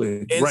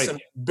 and some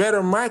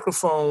better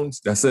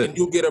microphones. That's it. And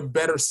you'll get a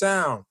better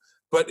sound.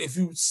 But if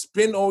you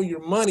spend all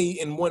your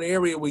money in one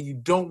area where you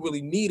don't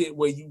really need it,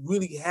 where you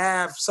really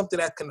have something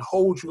that can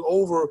hold you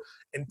over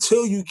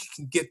until you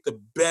can get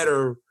the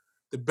better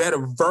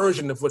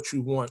version of what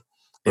you want,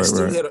 and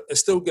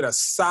still get a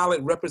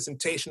solid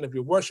representation of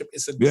your worship,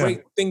 it's a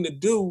great thing to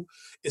do,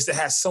 is to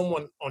have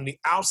someone on the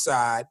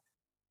outside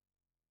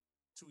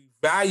to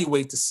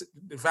evaluate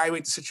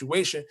the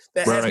situation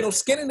that has no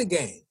skin in the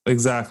game.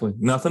 Exactly.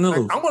 Nothing to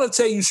lose. I'm going to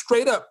tell you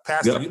straight up,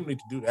 Pastor, you don't need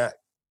to do that.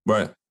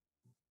 Right.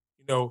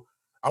 You know,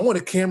 I want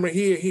a camera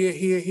here.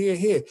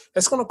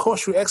 That's going to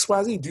cost you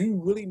XYZ. Do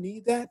you really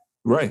need that?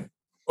 Right.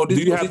 Or do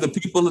you have the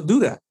people to do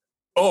that?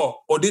 Or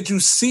did you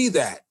see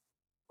that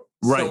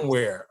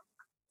somewhere?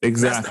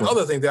 Exactly. That's the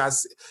other thing that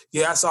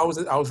I saw.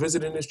 I was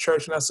visiting this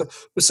church, and I saw.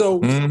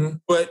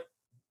 But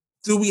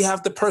do we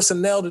have the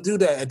personnel to do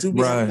that? And do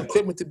we have the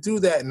equipment to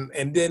do that?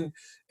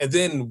 And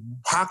then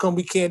how come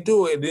we can't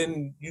do it? And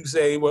then you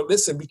say, well,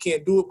 listen, we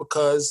can't do it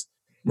because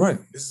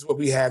this is what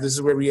we have. This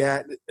is where we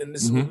at, and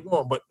this is where we're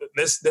going. But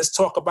let's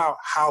talk about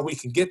how we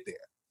can get there.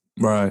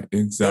 Right.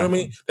 Exactly. You know what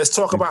I mean? Let's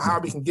talk about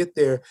how we can get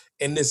there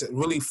and this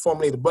really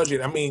formulate a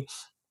budget. I mean,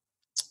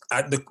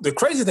 the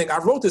crazy thing, I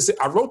wrote this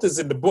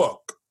in the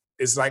book.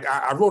 It's like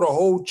I wrote a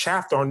whole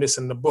chapter on this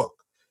in the book.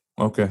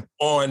 Okay.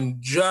 On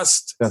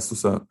just that's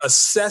what's up.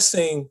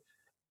 Assessing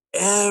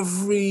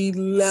every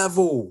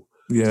level.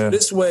 Yeah. So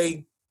this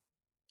way,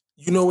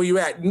 you know where you're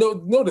at. No,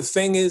 the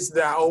thing is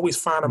that I always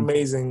find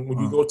amazing when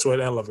you go to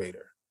an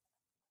elevator.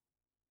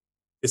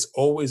 It's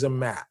always a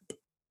map.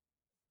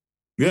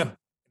 Yeah.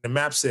 The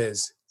map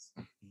says,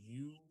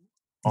 you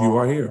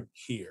are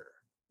here.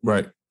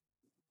 Right.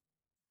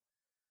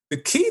 The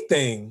key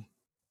thing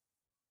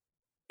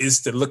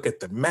is to look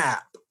at the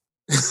map.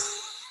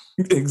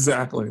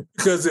 Exactly.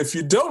 Because if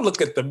you don't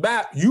look at the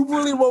map, you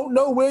really won't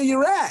know where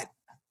you're at.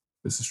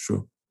 This is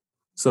true.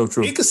 So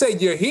true. You can say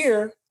you're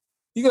here.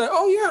 You go,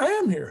 oh yeah, I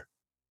am here.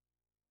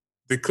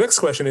 The next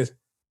question is,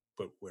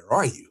 but where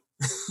are you?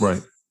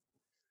 Right.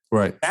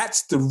 Right.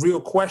 That's the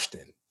real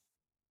question.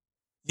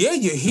 Yeah,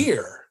 you're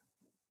here.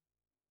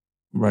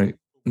 Right.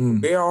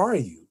 Where are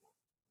you?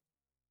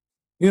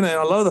 You know, and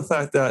I love the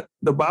fact that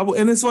the Bible,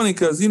 and it's funny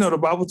because, you know, the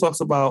Bible talks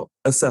about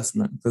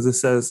assessment because it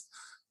says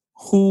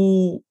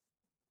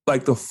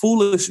like the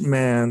foolish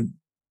man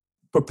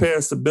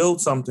prepares to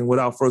build something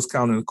without first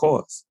counting the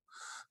cost.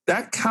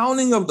 That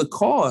counting of the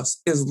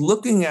cost is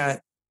looking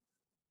at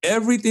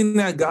everything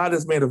that God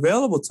has made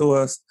available to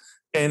us,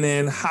 and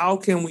then how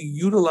can we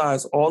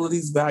utilize all of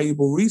these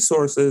valuable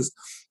resources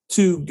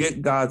to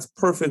get God's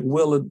perfect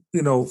will,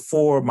 you know,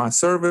 for my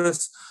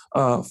service,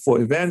 for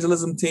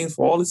evangelism teams,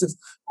 for all these things.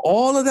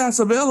 All of that's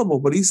available.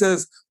 But he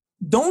says,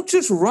 don't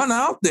just run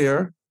out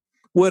there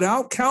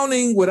without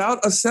counting, without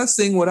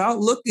assessing, without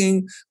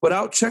looking,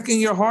 without checking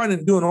your heart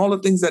and doing all the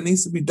things that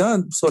needs to be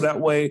done. So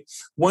that way,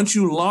 once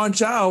you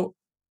launch out,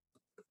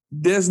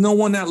 there's no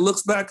one that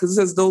looks back, because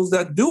it says those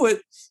that do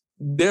it,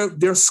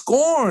 they're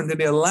scorned and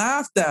they're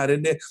laughed at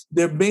and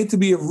they're made to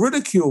be of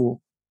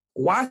ridicule.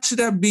 Why should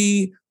that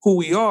be who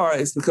we are?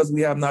 It's because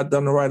we have not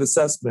done the right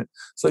assessment.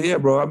 So yeah,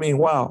 bro, I mean,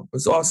 wow,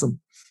 it's awesome.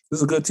 This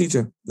is a good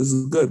teaching. This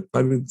is good.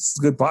 I mean, it's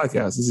a good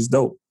podcast. This is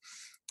dope.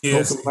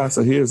 Yes. Hope the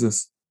pastor hears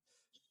this.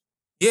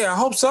 Yeah, I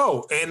hope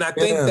so. And I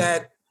think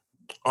that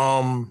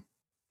once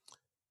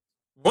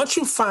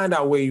you find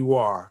out where you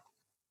are,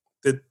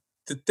 the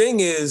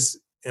thing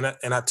is, and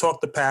I talk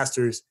to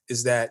pastors,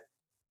 is that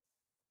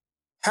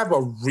have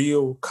a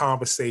real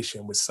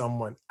conversation with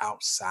someone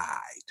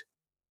outside.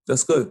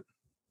 That's good.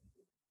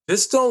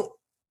 Just don't,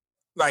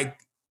 like,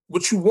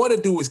 what you want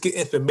to do is get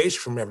information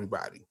from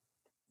everybody.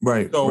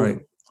 Right. So right.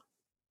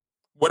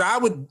 What I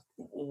would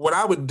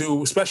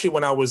do, especially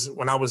when I was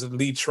a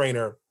lead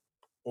trainer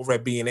over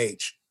at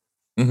B&H,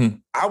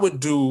 I would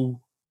do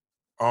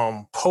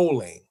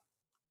polling.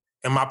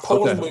 And my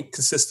polling would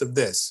consist of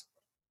this.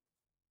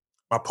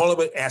 My polling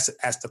would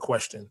ask the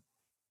question,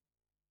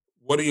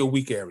 what are your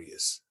weak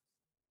areas?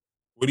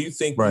 What do you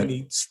think you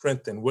need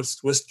strengthened?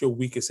 What's your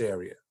weakest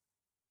area?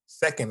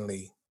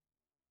 Secondly,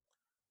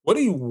 what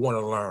do you want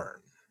to learn?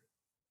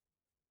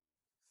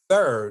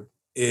 Third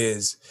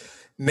is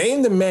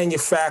name the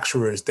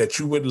manufacturers that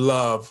you would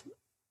love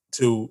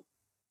for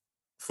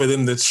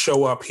them to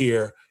show up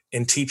here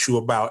and teach you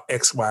about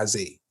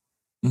XYZ.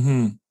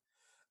 I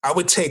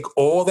would take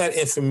all that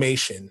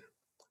information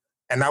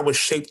and I would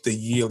shape the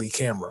yearly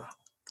calendar.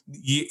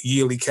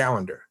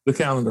 The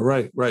calendar,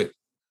 right.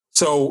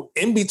 So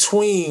in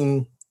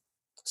between,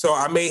 so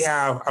I may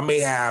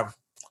have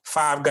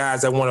 5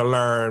 guys that want to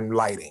learn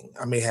lighting.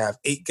 I may have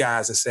 8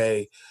 guys that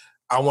say,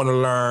 I want to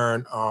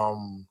learn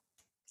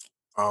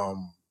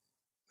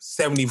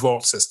 70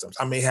 volt systems.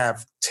 I may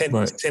have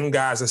 10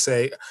 guys that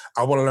say,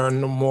 I want to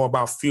learn more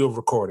about field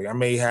recording. I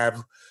may have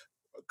a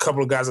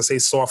couple of guys that say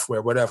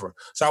software, whatever.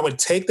 So I would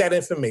take that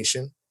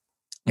information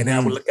and then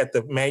I would look at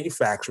the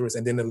manufacturers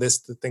and then the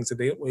list of things that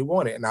they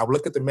wanted. And I would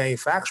look at the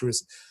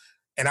manufacturers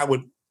and I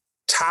would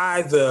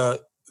tie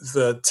the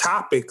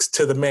topics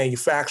to the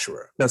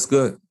manufacturer. That's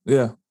good.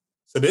 Yeah.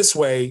 So this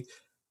way,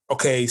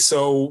 okay,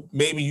 so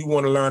maybe you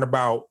want to learn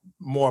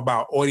more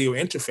about audio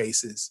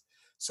interfaces.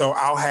 So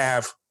I'll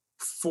have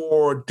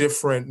 4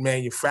 different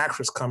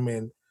manufacturers come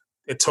in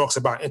that talks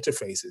about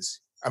interfaces.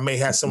 I may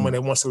have someone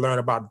that wants to learn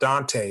about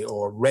Dante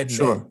or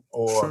Rednet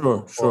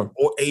or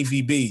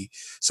AVB.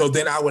 So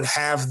then I would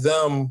have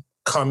them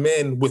come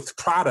in with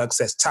products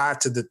that's tied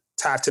to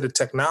the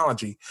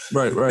technology.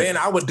 Right. Then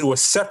I would do a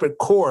separate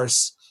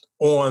course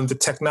on the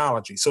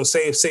technology. So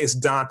say it's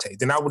Dante,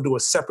 then I would do a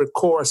separate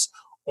course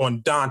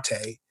on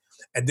Dante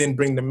and then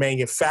bring the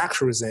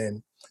manufacturers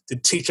in to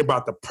teach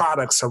about the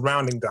products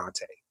surrounding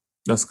Dante.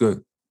 That's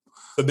good.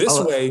 So this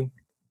way,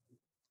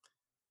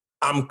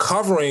 I'm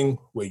covering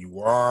where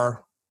you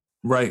are,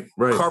 right,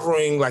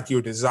 covering like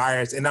your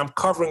desires, and I'm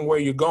covering where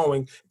you're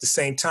going. At the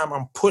same time,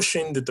 I'm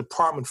pushing the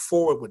department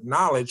forward with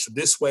knowledge. So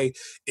this way,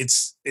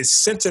 it's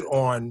centered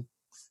on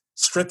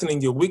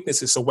strengthening your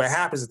weaknesses. So what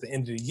happens at the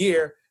end of the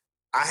year,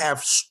 I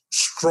have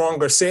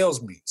stronger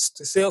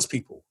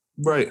salespeople,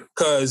 right?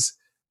 Because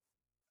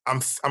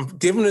I'm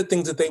giving them the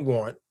things that they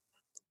want.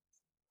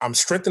 I'm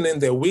strengthening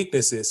their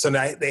weaknesses so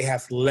that they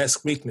have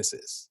less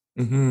weaknesses.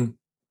 Mm-hmm.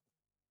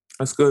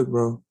 That's good,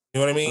 bro. You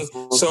know what I mean?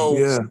 Awesome.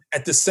 So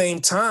at the same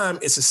time,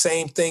 it's the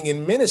same thing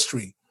in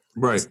ministry.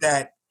 Right. It's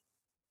that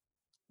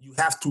you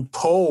have to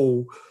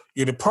poll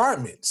your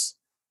departments.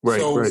 Right.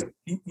 So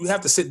you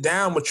have to sit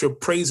down with your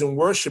praise and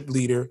worship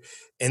leader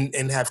and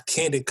have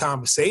candid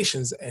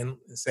conversations and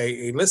say,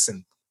 hey,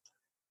 listen,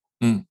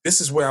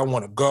 this is where I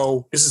want to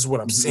go. This is what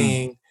I'm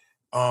seeing.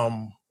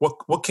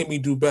 What can we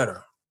do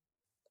better?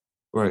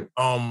 Right.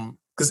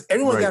 Because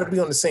everyone got to be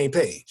on the same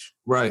page.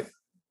 Right.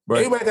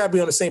 Everybody got to be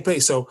on the same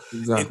page. So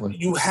exactly.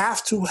 You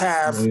have to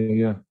have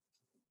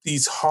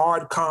these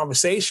hard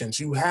conversations.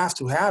 You have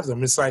to have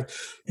them. It's like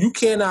you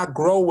cannot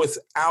grow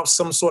without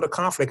some sort of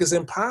conflict. It's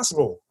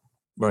impossible.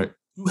 Right.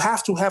 You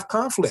have to have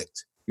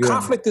conflict. Yeah.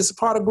 Conflict is a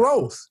part of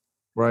growth.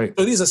 Right.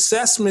 So these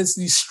assessments,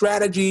 these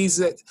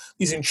strategies,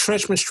 these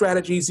entrenchment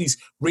strategies, these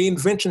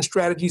reinvention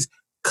strategies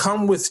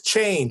come with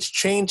change.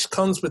 Change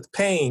comes with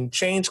pain.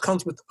 Change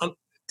comes with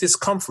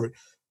discomfort.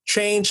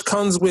 Change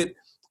comes with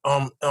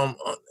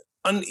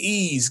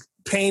unease.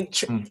 Pain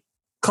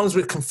comes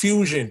with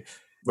confusion.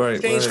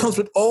 Right. Change comes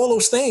with all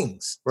those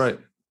things. Right.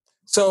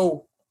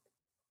 So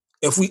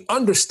if we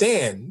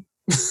understand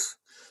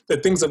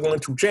that things are going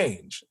to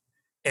change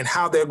and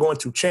how they're going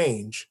to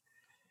change,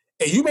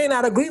 and you may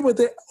not agree with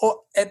it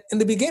in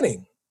the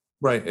beginning.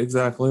 Right.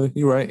 Exactly.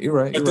 You're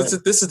right.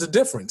 But this is the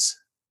difference.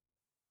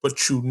 But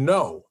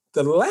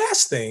the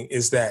last thing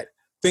is that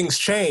things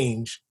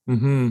change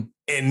and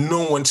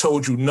no one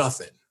told you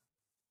nothing.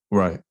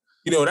 Right.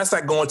 You know, that's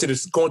like going to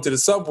the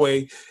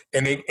subway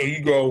and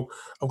you go,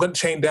 I'm going to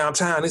change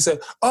downtown. They said,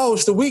 oh,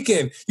 it's the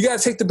weekend. You got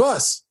to take the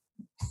bus.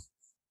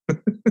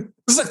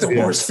 It's like the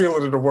worst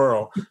feeling in the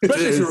world,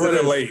 especially if you're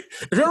running late.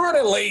 If you're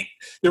running late,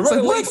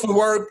 late for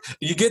work,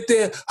 you get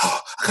there, oh,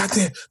 I got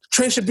there. The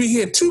train should be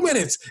here in 2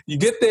 minutes. You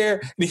get there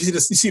and you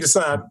see the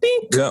sign.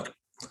 Ding. Yep.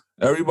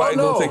 Everybody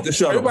go take the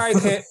shuttle.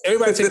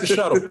 Everybody take the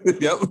shuttle.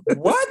 Yep.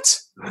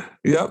 What?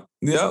 Yep.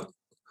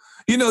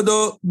 You know,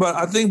 though, but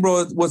I think,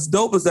 bro, what's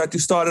dope is that you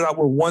started out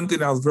with one thing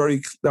that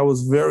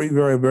was very,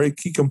 very, very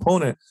key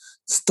component.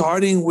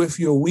 Starting with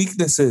your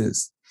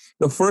weaknesses.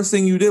 The first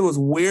thing you did was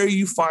where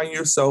you find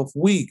yourself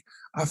weak.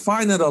 I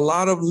find that a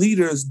lot of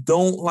leaders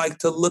don't like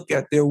to look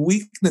at their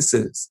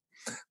weaknesses.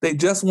 They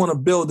just want to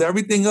build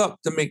everything up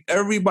to make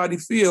everybody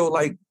feel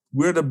like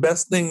we're the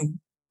best thing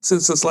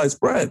since sliced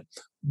bread.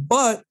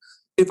 But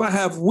if I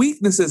have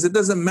weaknesses, it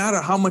doesn't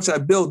matter how much I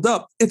build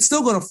up. It's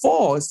still going to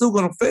fall. It's still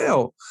going to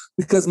fail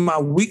because my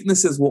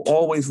weaknesses will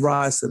always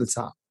rise to the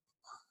top.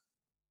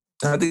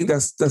 And I think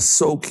that's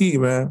so key,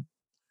 man.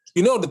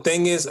 You know, the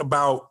thing is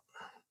about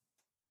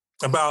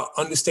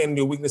understanding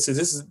your weaknesses.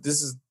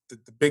 This is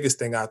the biggest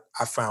thing I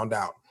found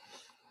out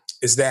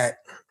is that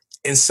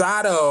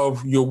inside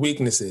of your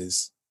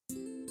weaknesses,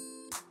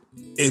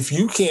 if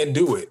you can't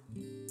do it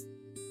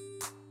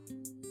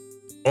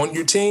on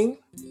your team,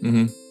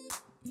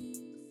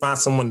 find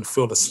someone to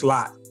fill the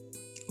slot,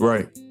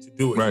 right? To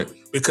do it, right?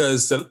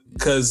 Because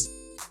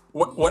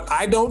what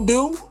I don't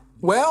do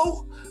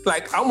well,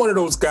 like I'm one of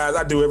those guys.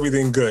 I do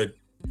everything good.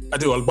 I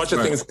do a bunch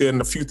of things good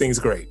and a few things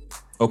great.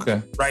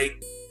 Okay, right.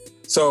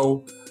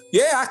 So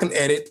yeah, I can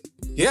edit.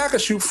 Yeah, I can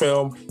shoot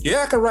film.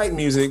 Yeah, I can write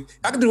music.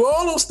 I can do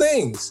all those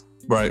things.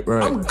 Right.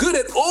 I'm good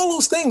at all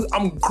those things.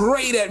 I'm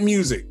great at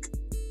music.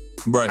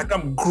 Right. Like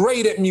I'm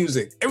great at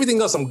music.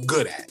 Everything else I'm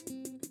good at.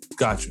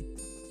 Got you.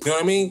 You know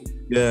what I mean?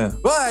 Yeah.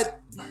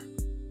 But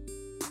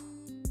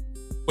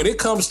when it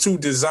comes to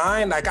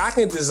design, like I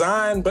can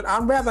design, but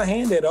I'd rather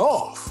hand it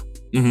off.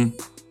 Mm-hmm.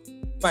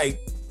 Like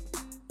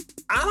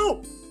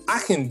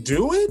I can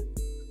do it,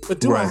 but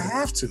do I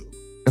have to?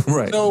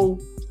 Right. So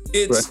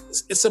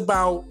it's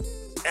about,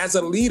 as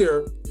a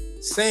leader,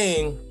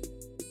 saying,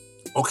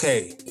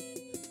 okay,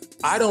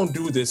 I don't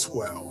do this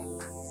well.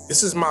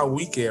 This is my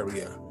weak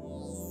area.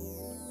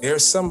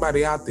 There's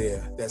somebody out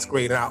there that's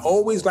great. And I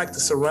always like to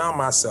surround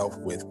myself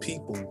with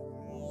people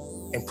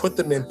and put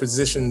them in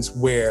positions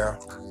where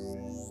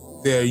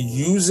they're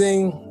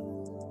using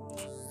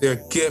their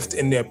gift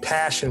and their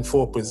passion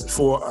for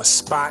a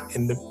spot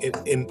in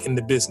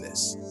the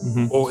business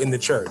or in the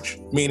church.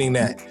 Meaning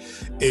that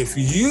if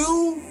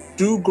you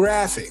do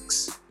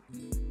graphics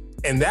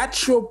and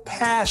that's your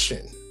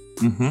passion,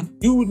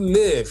 you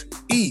live,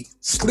 eat,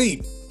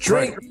 sleep,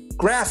 drink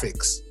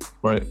graphics.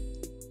 Right.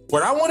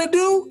 What I want to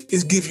do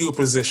is give you a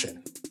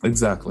position.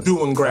 Exactly.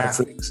 Doing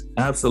graphics.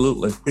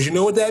 Absolutely. Because you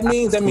know what that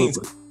means? Absolutely.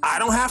 That means I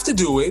don't have to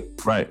do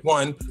it. Right.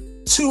 1.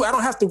 2, I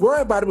don't have to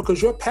worry about it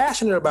because you're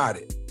passionate about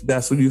it.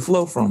 That's where you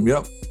flow from.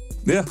 Yep.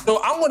 Yeah. So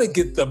I want to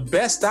get the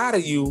best out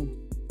of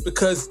you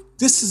because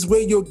this is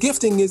where your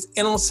gifting is.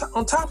 And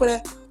on top of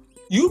that,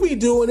 you be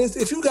doing this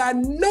if you got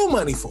no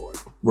money for it.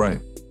 Right.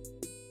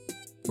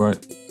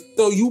 Right.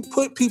 So you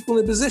put people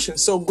in position.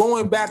 So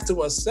going back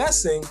to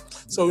assessing,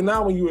 so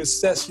now when you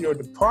assess your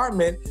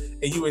department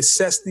and you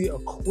assess the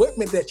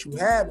equipment that you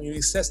have and you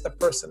assess the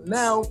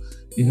personnel,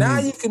 now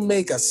you can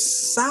make a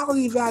solid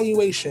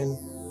evaluation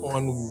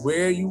on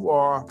where you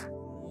are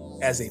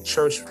as a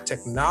church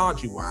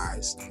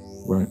technology-wise.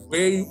 Right.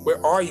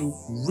 Where are you?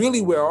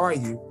 Really, where are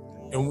you?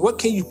 And what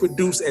can you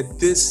produce at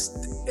this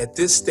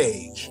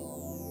stage?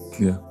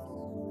 Yeah.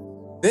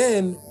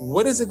 Then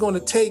what is it going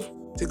to take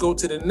to go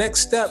to the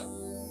next step?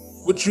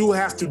 Which you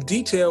have to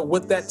detail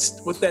what that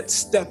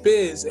step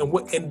is, and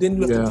then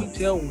you have to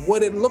detail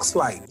what it looks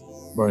like.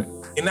 Right.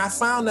 And I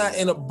found that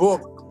in a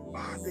book.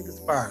 I think it's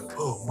by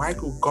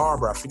Michael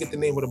Garber. I forget the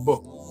name of the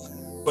book,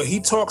 but he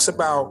talks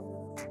about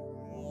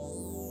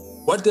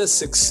what does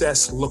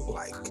success look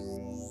like.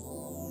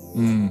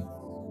 You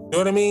know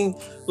what I mean?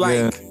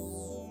 Like,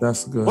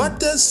 that's good. What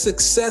does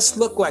success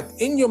look like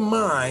in your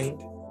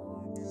mind?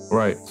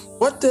 Right.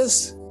 What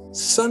does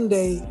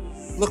Sunday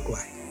look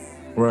like?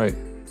 Right.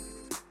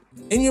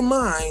 In your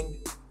mind,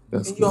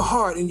 your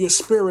heart, in your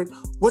spirit,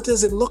 what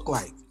does it look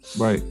like?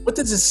 Right. What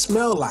does it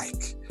smell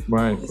like?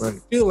 Right. What does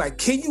it feel like?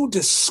 Can you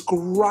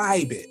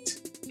describe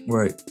it?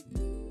 Right.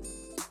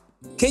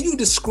 Can you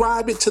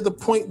describe it to the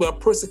point where a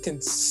person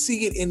can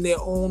see it in their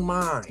own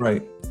mind?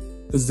 Right.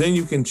 Because then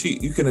you can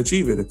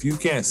achieve it. If you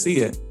can't see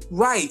it.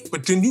 Right.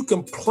 But then you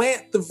can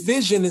plant the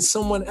vision in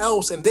someone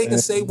else and they can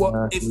say,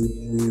 well,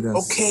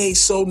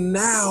 so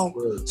now,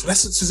 so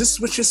this is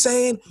what you're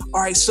saying?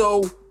 All right,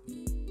 so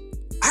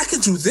I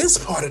could do this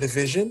part of the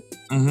vision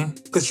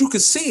because you can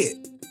see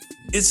it.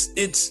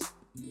 It's.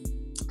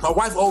 My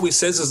wife always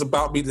says this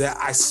about me, that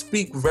I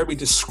speak very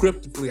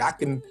descriptively. I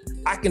can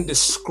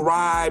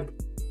describe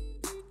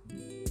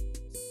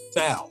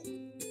style.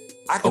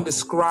 I can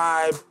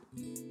describe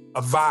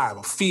a vibe,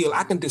 a feel.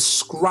 I can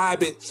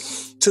describe it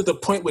to the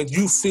point where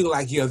you feel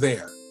like you're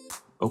there.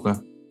 Okay.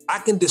 I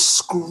can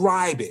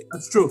describe it.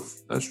 That's true.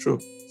 That's true.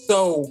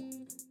 So,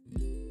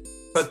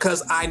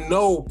 because I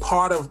know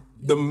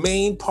the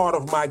main part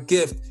of my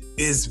gift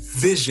is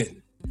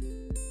vision.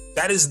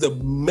 That is the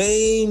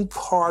main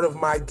part of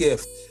my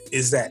gift,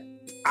 is that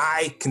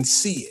I can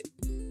see it.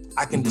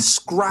 I can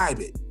describe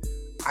it.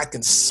 I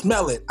can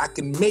smell it. I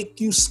can make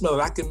you smell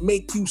it. I can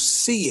make you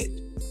see it.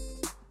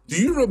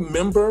 Do you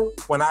remember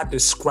when I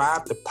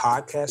described the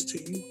podcast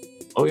to you?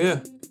 Oh, yeah.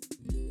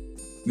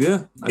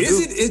 Yeah. Is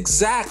it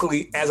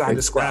exactly as I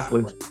described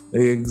it?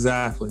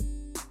 Exactly.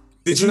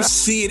 Did you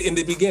see it in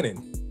the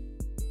beginning?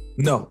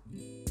 No.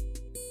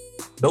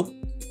 Nope.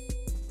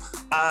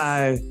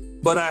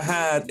 But I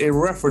had a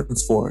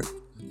reference for it,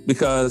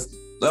 because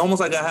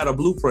almost like I had a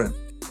blueprint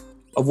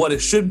of what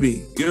it should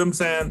be. You know what I'm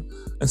saying?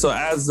 And so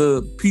as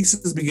the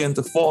pieces began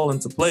to fall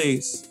into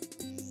place,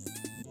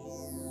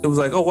 it was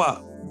like, oh,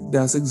 wow,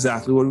 that's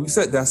exactly what we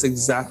said. That's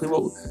exactly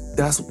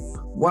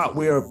what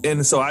we are.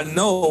 And so I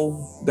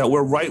know that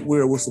we're right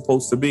where we're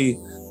supposed to be,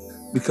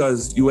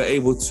 because you were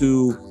able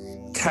to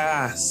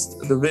cast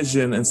the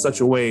vision in such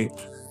a way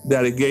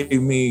that it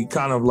gave me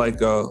kind of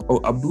like a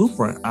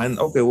blueprint.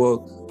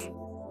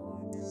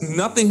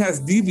 Nothing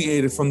has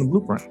deviated from the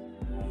blueprint.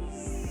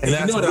 And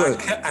that's good.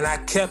 I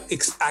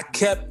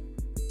kept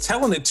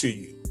telling it to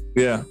you.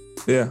 Yeah,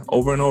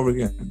 over and over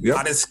again. Yep.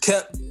 I just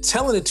kept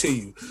telling it to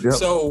you. Yep.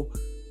 So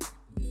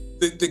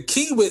the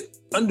key with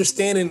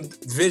understanding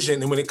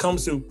vision, and when it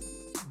comes to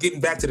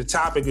getting back to the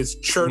topic, is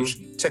church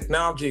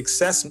technology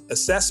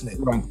assessment.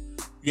 Right.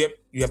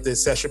 You have to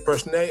assess your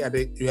personnel.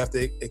 You have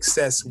to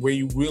assess where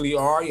you really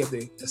are. You have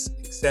to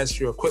assess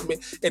your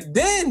equipment. And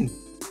then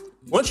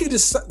once you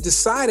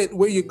decided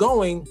where you're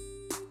going,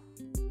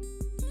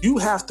 you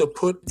have to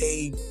put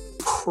a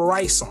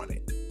price on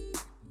it.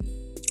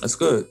 That's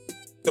good.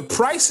 The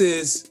price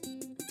is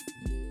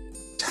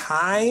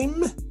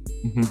time.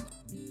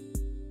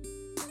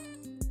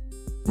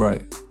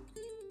 Right.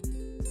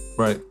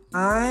 Right.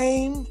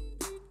 Time,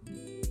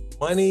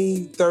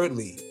 money,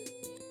 thirdly,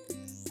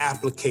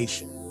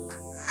 application.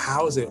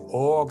 How is it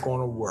all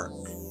going to work?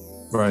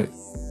 Right.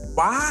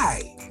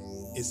 Why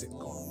is it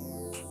going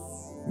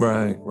to work?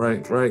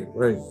 Right.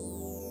 You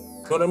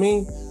know what I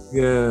mean?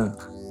 Yeah.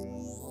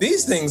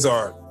 These things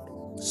are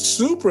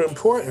super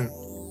important.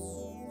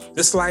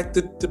 Just like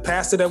the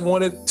pastor that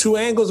wanted 2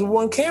 angles of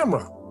 1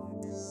 camera.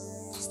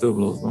 Still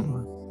blows my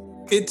mind.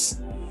 It's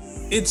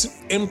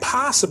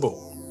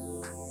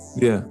impossible.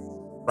 Yeah.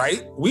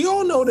 Right? We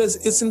all know that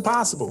it's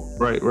impossible.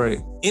 Right.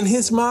 In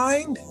his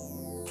mind,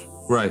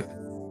 right.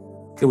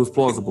 It was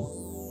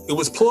plausible. It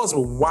was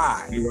plausible.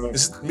 Why? Right.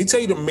 Let me tell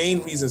you the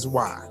main reasons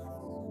why.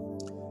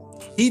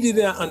 He did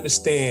not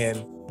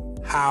understand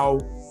how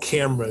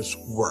cameras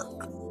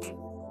work.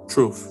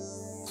 Truth.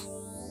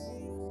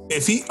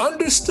 If he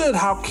understood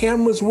how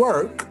cameras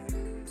work,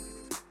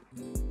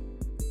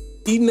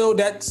 he know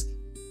that's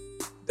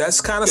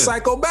kind of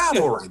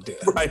psychobabble right there.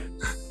 Right.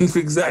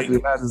 Exactly.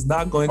 That is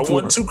not going to I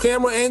want work. 2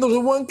 camera angles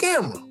with 1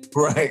 camera.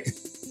 Right.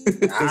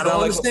 I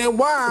don't understand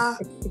why,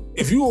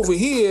 if you over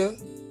here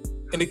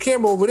and the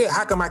camera over there,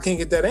 how come I can't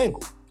get that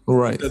angle?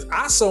 Right. Because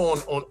I saw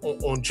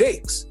on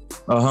Jake's.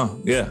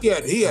 Yeah.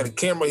 He had a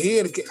camera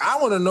here. I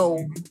want to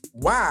know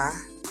why.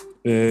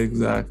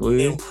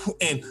 Exactly.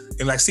 And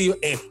like see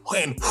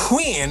and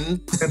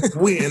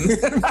when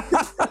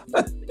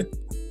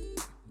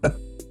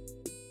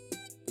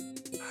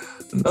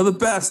another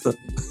pastor.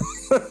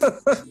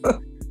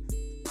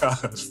 God,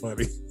 that's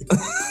funny.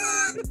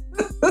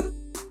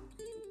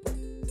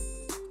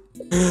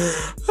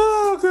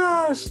 Oh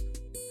gosh.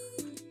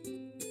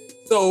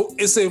 So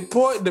it's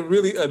important to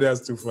really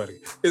that's too funny.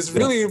 It's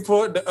really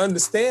important to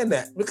understand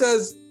that,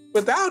 because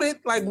without it,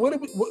 like what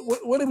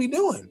are we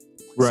doing?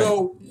 Right.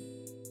 So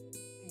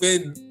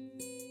when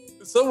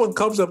someone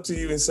comes up to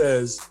you and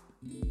says,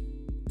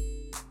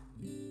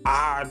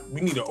 we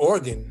need an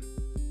organ,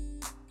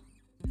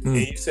 and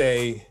you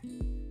say,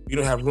 you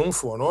don't have room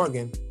for an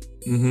organ,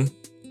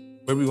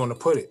 where are we going to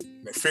put it?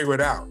 Like, figure it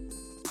out.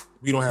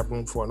 We don't have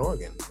room for an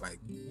organ. Like,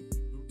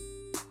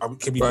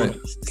 can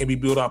we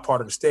build our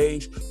part of the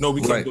stage? No,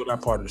 we can't build our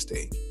part of the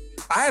stage.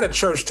 I had a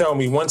church tell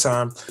me one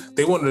time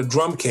they wanted a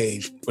drum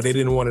cage, but they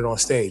didn't want it on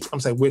stage. I'm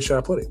saying, where should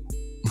I put it?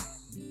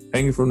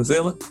 Hanging from the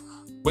ceiling?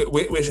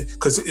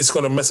 Because it's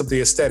going to mess up the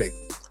aesthetic.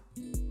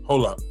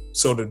 Hold up.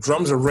 So the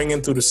drums are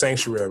ringing through the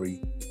sanctuary.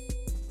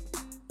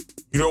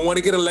 You don't want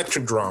to get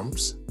electric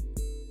drums.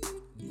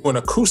 You want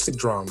acoustic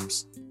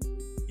drums.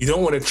 You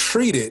don't want to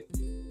treat it.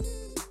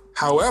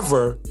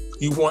 However,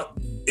 you want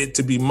it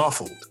to be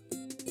muffled.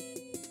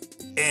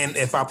 And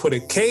if I put a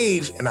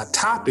cage and I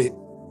top it,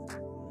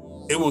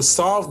 it will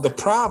solve the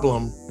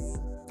problem.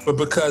 But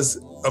because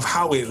of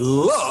how it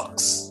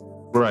looks,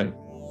 right,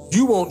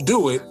 you won't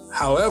do it.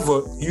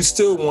 However, you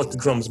still want the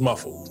drums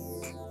muffled.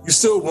 You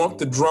still want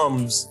the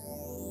drums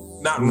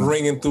not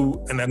ringing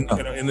through, and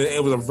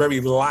it was a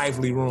very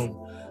lively room.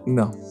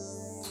 No.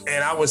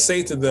 And I would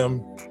say to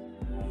them,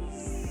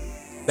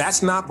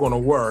 that's not going to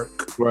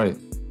work. Right.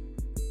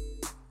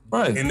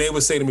 Right. And they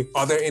would say to me,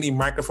 are there any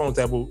microphones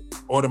that will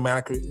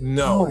automatically?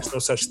 No, there's no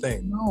such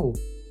thing. No.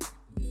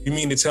 You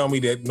mean to tell me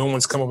that no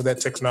one's come up with that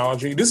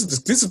technology? This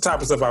is the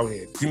type of stuff out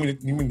here. You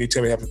mean they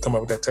tell me they haven't come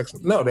up with that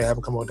technology? No, they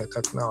haven't come up with that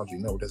technology.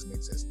 No, it doesn't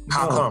exist.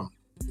 How come?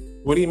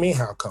 What do you mean,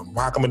 how come?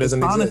 How come it doesn't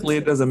exist? Honestly,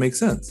 it doesn't make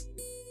sense.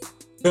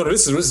 No,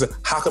 this is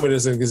how come it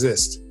doesn't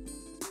exist?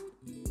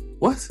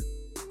 What?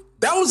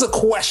 That was a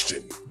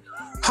question.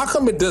 How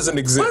come it doesn't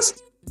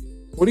exist?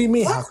 What do you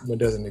mean, how come it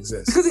doesn't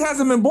exist? Because he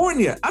hasn't been born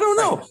yet. I don't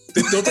know.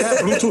 Don't they have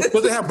Bluetooth?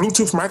 Don't they have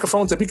Bluetooth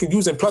microphones that we can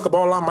use and plug up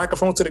all our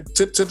microphones to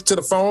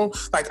the phone?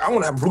 Like, I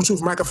want to have a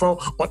Bluetooth microphone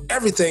on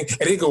everything,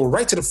 and they go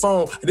right to the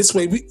phone. And this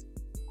way, it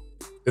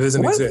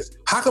doesn't exist.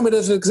 How come it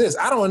doesn't exist?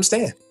 I don't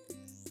understand.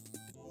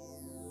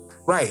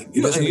 Right.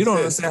 You don't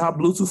understand how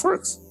Bluetooth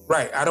works.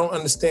 Right. I don't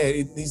understand.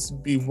 It needs to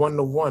be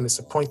one-to-one. It's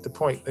a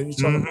point-to-point. Are you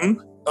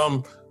talking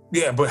about?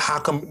 Yeah, but how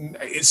come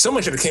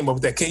someone should have came up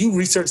with that? Can you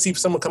research, see if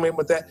someone come in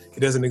with that? It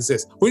doesn't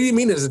exist. What do you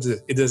mean it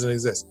doesn't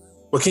exist?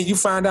 Well, can you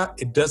find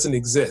out? It doesn't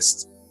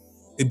exist.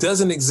 It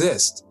doesn't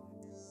exist.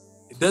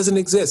 It doesn't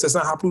exist. That's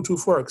not how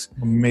Bluetooth works.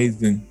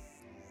 Amazing.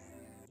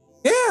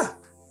 Yeah.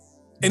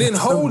 And then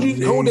hold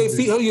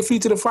your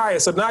feet to the fire.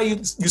 So now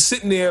you're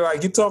sitting there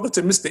like you're talking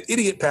to Mr.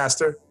 Idiot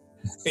Pastor,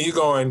 and you're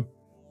going,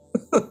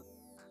 and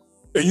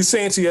you're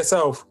saying to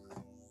yourself,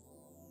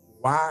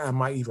 why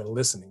am I even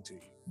listening to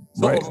you?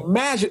 So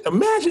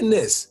imagine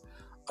this.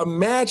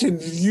 Imagine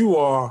you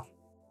are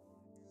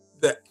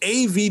the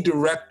AV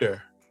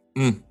director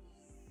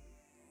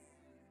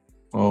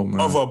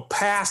of a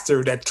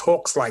pastor that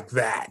talks like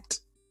that.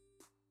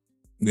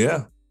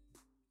 Yeah.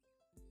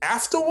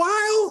 After a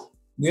while,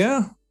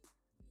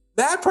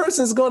 that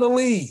person's going to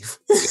leave.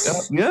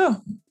 Yeah.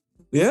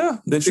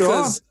 They sure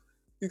are.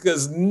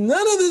 Because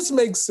none of this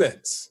makes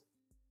sense.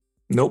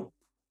 Nope.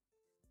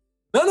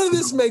 None of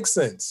this makes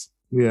sense.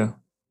 Yeah.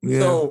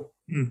 So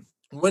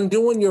when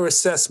doing your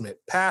assessment,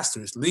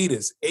 pastors,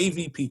 leaders,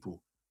 AV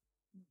people,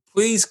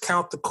 please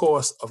count the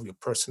cost of your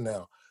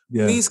personnel.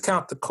 Yeah. Please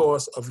count the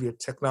cost of your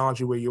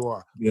technology where you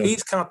are. Yeah.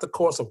 Please count the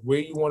cost of where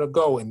you want to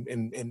go and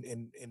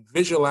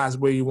visualize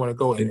where you want to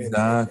go.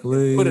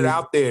 Exactly. And put it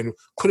out there and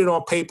put it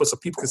on paper so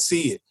people can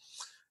see it.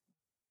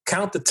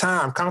 Count the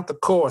time, count the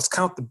cost,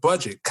 count the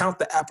budget, count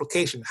the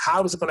application.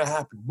 How is it going to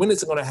happen? When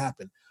is it going to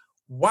happen?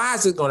 Why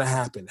is it going to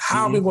happen?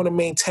 How are we going to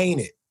maintain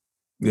it?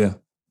 Yeah.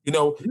 You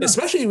know,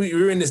 especially when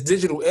you're in this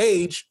digital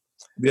age.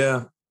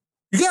 Yeah.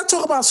 You got to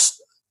talk about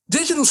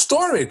digital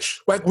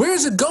storage. Like, where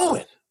is it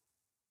going?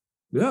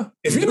 Yeah.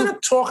 If you're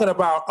not talking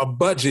about a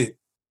budget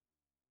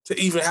to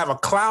even have a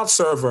cloud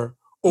server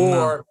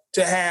or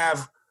to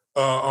have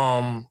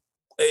a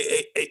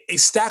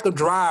stack of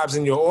drives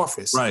in your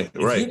office. Right.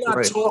 If you're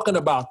not talking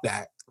about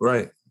that.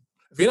 Right.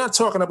 If you're not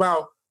talking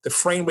about the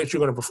frame rate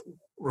you're going to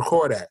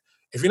record at.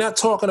 If you're not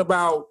talking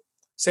about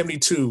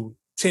 72,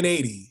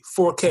 1080,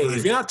 4K. Right.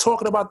 If you're not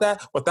talking about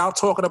that without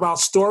talking about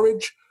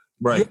storage,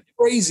 you're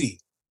crazy.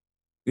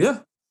 Yeah.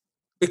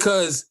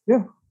 Because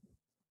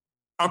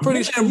I'm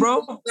pretty sure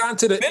bro down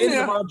to the end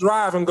of our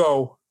drive and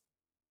go,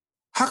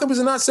 how come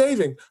it's not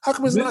saving? How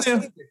come it's not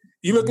saving?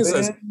 You look and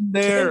says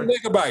 10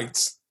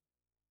 megabytes.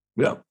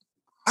 Yeah.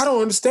 I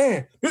don't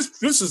understand.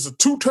 This is a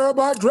 2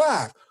 terabyte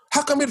drive.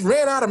 How come it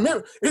ran out of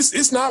memory?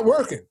 It's not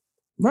working.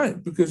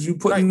 Right, because you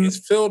put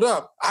it's filled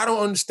up. I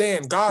don't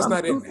understand. God's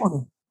not in there.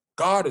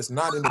 God is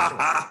not in there.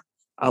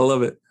 I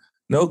love it.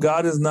 No,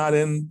 God is not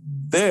in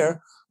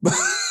there.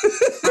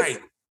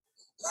 Right.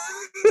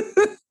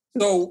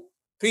 So,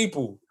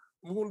 people,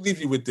 we'll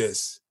leave you with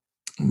this.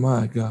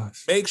 My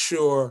gosh. Make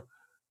sure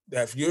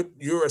that if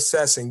you're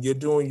assessing, you're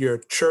doing your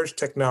church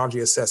technology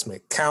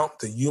assessment, count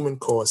the human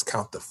cost,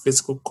 count the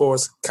physical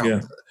cost,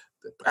 count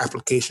the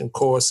application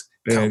cost,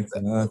 count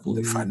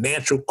the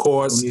financial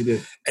cost,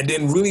 and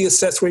then really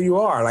assess where you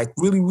are. Like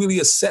really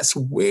assess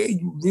where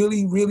you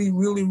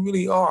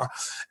really are.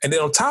 And then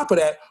on top of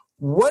that,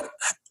 what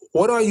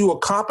are you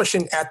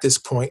accomplishing at this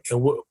point,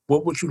 and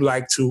what would you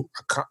like to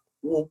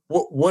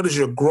what is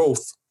your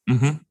growth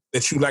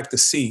that you like to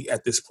see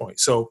at this point?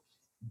 So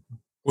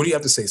what do you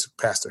have to say,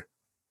 Pastor?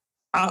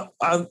 I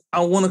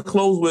want to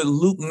close with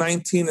Luke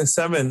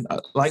 19:7,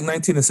 like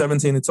 19 and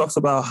 17. It talks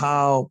about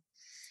how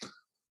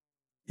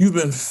you've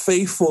been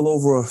faithful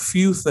over a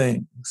few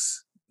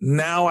things.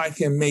 Now I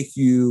can give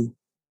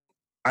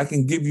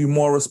you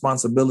more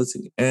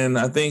responsibility. And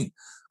I think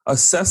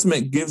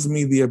assessment gives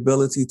me the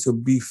ability to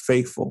be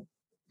faithful.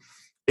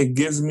 It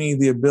gives me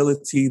the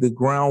ability, the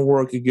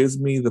groundwork. It gives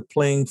me the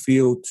playing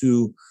field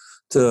to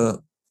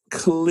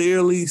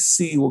clearly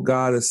see what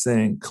God is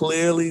saying,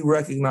 clearly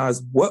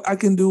recognize what I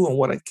can do and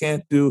what I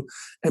can't do,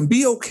 and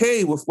be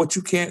okay with what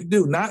you can't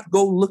do, not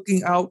go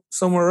looking out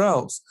somewhere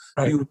else.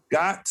 Right. You've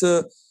got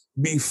to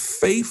be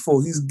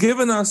faithful. He's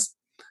given us,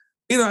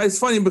 it's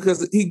funny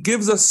because he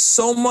gives us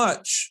so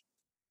much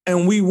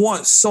and we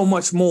want so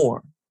much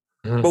more,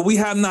 but we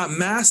have not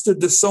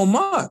mastered this so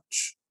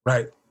much.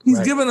 Right. He's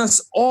given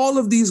us all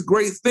of these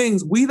great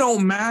things. We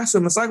don't master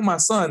them. It's like my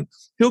son.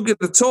 He'll get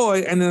the toy,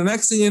 and then the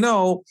next thing you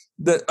know,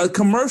 a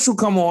commercial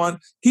come on.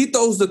 He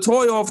throws the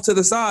toy off to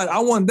the side. I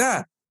want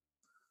that.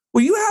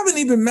 Well, you haven't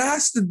even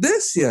mastered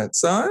this yet,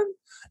 son.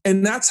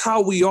 And that's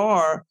how we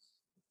are.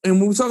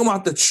 And when we're talking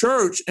about the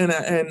church and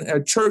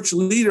a church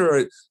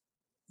leader,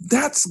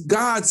 that's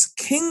God's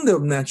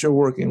kingdom that you're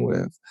working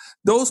with.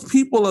 Those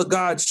people are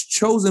God's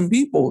chosen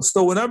people.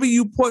 So whenever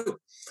you put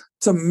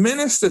to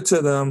minister to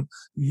them,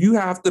 you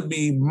have to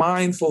be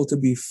mindful to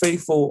be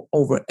faithful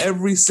over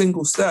every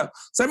single step.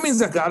 So that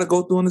means I got to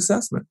go through an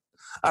assessment.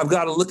 I've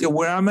got to look at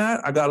where I'm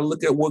at. I got to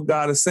look at what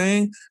God is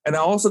saying. And I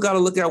also got to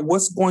look at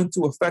what's going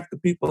to affect the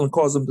people and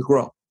cause them to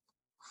grow.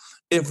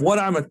 If what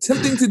I'm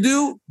attempting to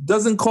do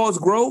doesn't cause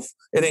growth,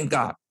 it ain't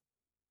God.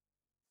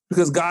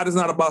 Because God is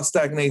not about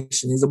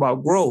stagnation. He's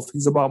about growth.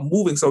 He's about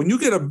moving. So when you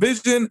get a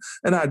vision,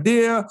 an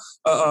idea,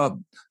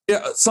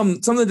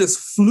 something just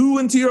flew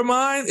into your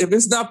mind, if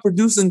it's not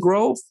producing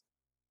growth,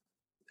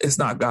 it's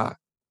not God.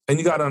 And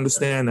you got to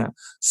understand that.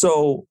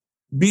 So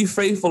be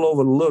faithful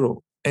over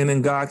little, and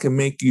then God can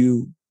make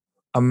you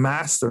a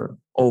master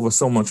over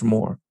so much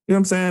more. You know what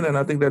I'm saying? And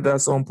I think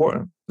that's so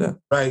important. Yeah.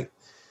 Right.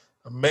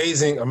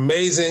 Amazing.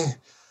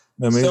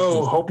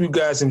 So hope you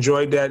guys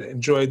enjoyed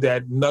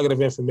that nugget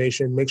of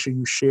information. Make sure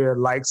you share,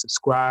 like,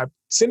 subscribe.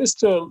 Send this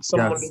to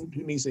someone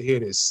who needs to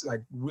hear this.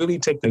 Like, really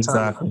take the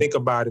time to think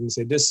about it and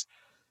say, this,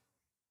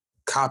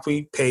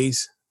 copy,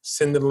 paste,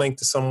 send the link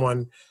to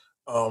someone.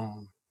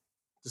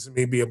 This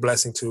may be a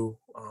blessing to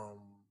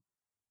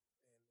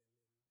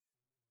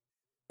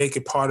make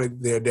it part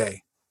of their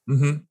day.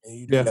 And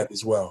you do that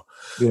as well.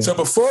 Yeah. So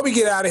before we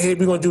get out of here,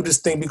 we're going to do this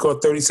thing we call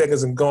 30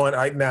 seconds and going.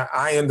 Right now,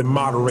 I am the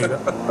moderator.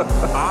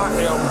 I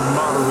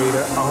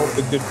hope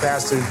the good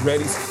pastor is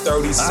ready for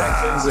 30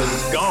 seconds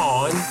and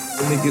gone.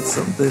 Let me get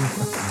something.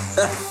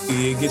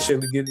 Yeah, get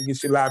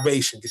your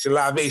libation. Get your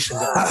libation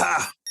going.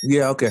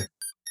 Yeah, okay.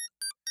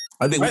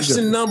 I think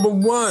question number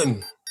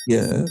 1.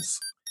 Yes.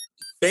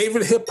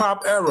 Favorite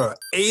hip-hop era,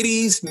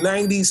 80s,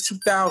 90s,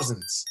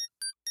 2000s?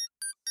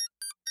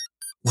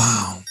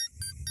 Wow.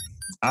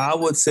 I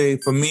would say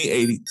for me,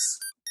 80s.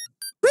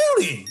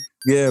 Really?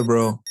 Yeah,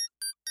 bro.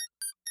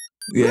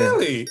 Yeah.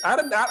 Really?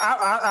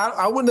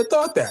 I wouldn't have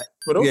thought that.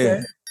 But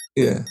okay.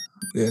 Yeah.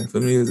 For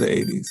me, it was the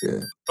 80s.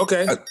 Yeah.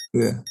 Okay.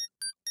 Yeah.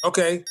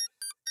 Okay.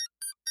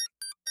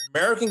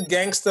 American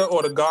Gangster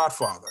or The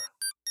Godfather?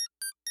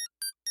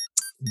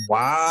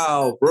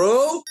 Wow,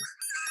 bro.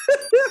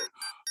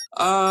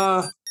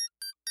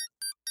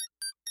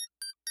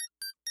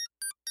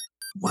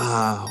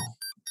 Wow.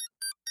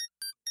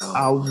 Oh.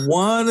 I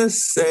want to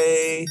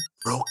say...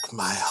 Broke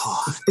my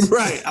heart.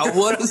 Right. I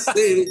want to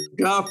say The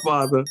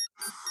Godfather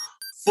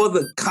for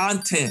the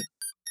content.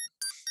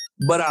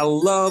 But I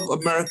love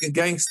American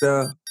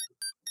Gangster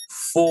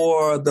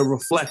for the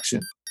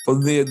reflection, for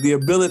the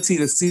ability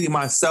to see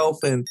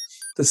myself and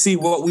to see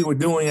what we were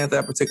doing at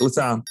that particular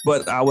time.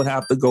 But I would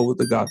have to go with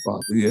The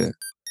Godfather.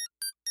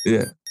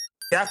 Yeah.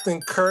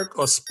 Captain Kirk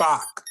or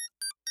Spock?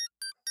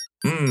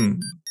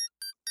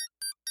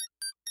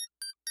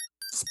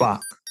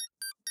 Spock.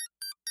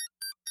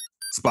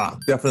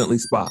 Definitely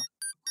Spock.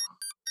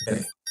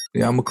 Okay.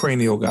 Yeah, I'm a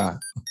cranial guy.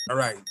 All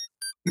right.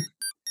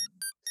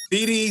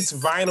 CDs,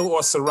 vinyl,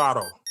 or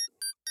Serato?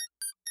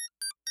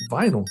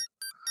 Vinyl.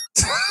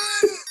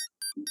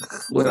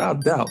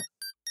 Without doubt.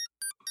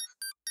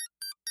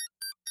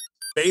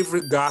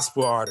 Favorite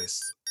gospel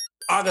artist?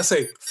 I'm going to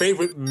say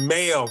favorite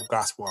male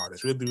gospel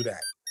artist. We'll do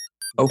that.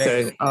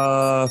 Okay.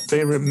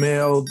 Favorite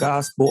male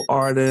gospel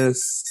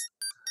artist.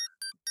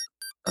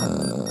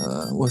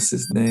 What's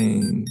his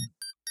name?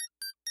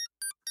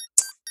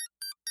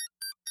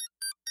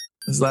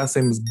 His last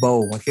name is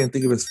Bo. I can't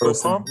think of his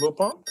first name. Lil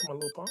Pump? Come on,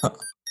 Lil Pump.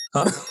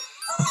 Huh?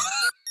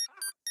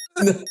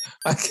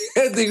 I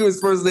can't think of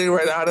his first name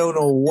right now. I don't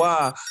know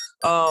why.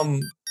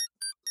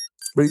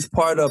 But he's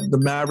part of the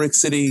Maverick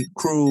City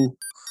crew.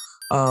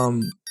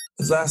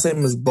 His last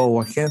name is Bo.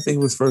 I can't think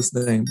of his first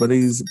name, but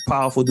he's a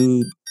powerful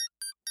dude,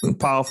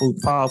 powerful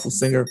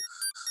singer.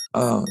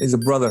 He's a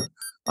brother.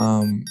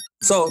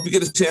 So if you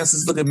get a chance,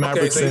 just look at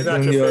Maverick City. Okay, so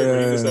he's not your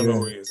favorite. You just don't know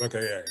who he is.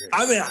 Okay, yeah.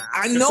 I mean,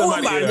 I know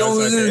him, but I don't.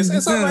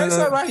 It's all right. It's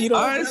all right. You don't.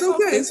 All right, it's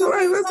okay. It's all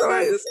right. It's all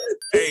right.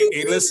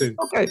 Hey, listen.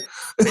 Okay.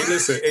 Hey,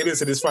 listen.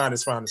 It's fine.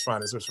 It's fine.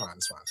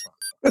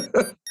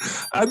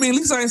 I mean, at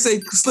least I didn't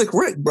say Slick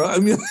Rick, bro. I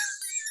mean,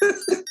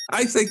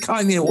 I say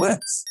Kanye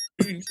West.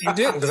 You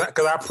didn't,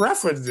 because I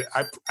preferenced it.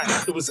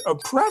 It was a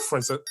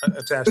preference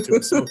attached to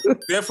it. So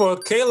therefore,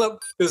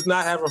 Caleb does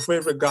not have a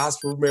favorite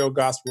male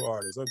gospel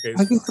artist. Okay,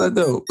 I guess I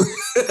do.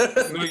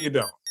 No, you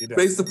don't.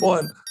 Based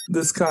upon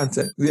this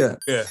content, yeah.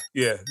 There.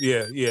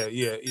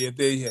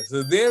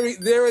 So there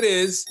it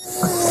is.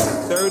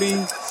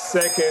 30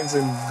 seconds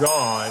and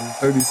gone.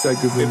 30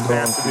 seconds and gone.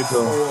 After the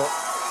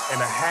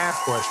 4.5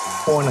 questions.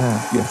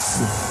 4.5. Yes.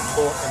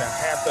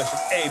 4.5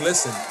 questions. Hey,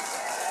 listen.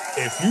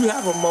 If you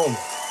have a moment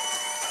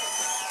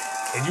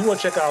and you want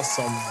to check out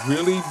some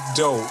really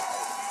dope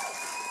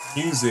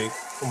music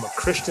from a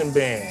Christian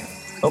band,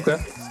 okay,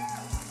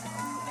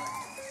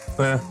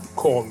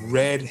 called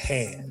Red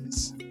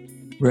Hands.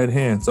 Red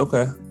Hands,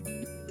 okay.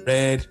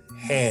 Red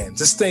Hands.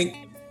 Just think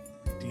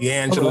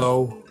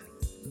D'Angelo. Okay.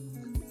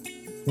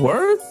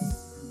 Word?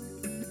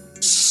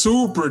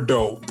 Super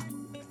dope.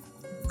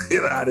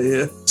 Get out of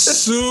here.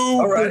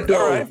 Super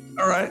dope.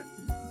 All right.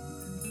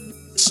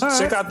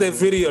 Check out their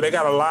video. They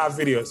got a live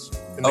videos.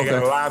 And they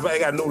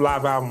got a new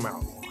live album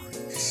out.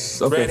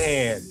 Okay. Red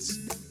Hands.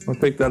 I'll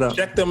pick that up.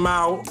 Check them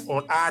out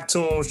on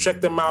iTunes.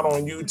 Check them out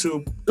on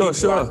YouTube.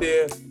 Sure. Out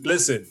there.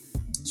 Listen.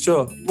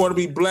 Sure. You want to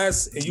be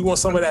blessed and you want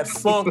some of that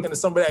funk and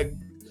some of that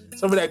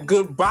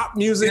good bop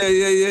music. Yeah. I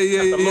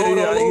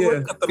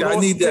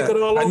need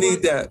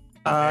that.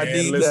 I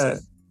need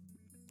that.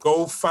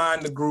 Go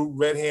find the group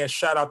Red Hands.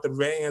 Shout out to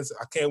Red Hands.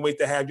 I can't wait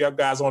to have y'all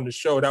guys on the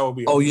show. That would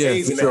be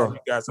amazing to have you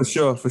guys on the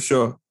show. For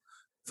sure.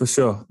 Absolutely.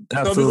 So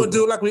we're going to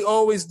do it like we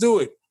always do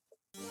it.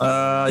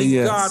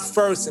 Yes. God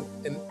first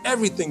in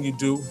everything you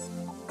do.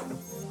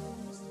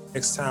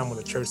 Next time on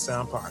the Church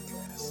Sound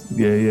Podcast.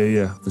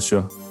 Yeah. For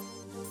sure.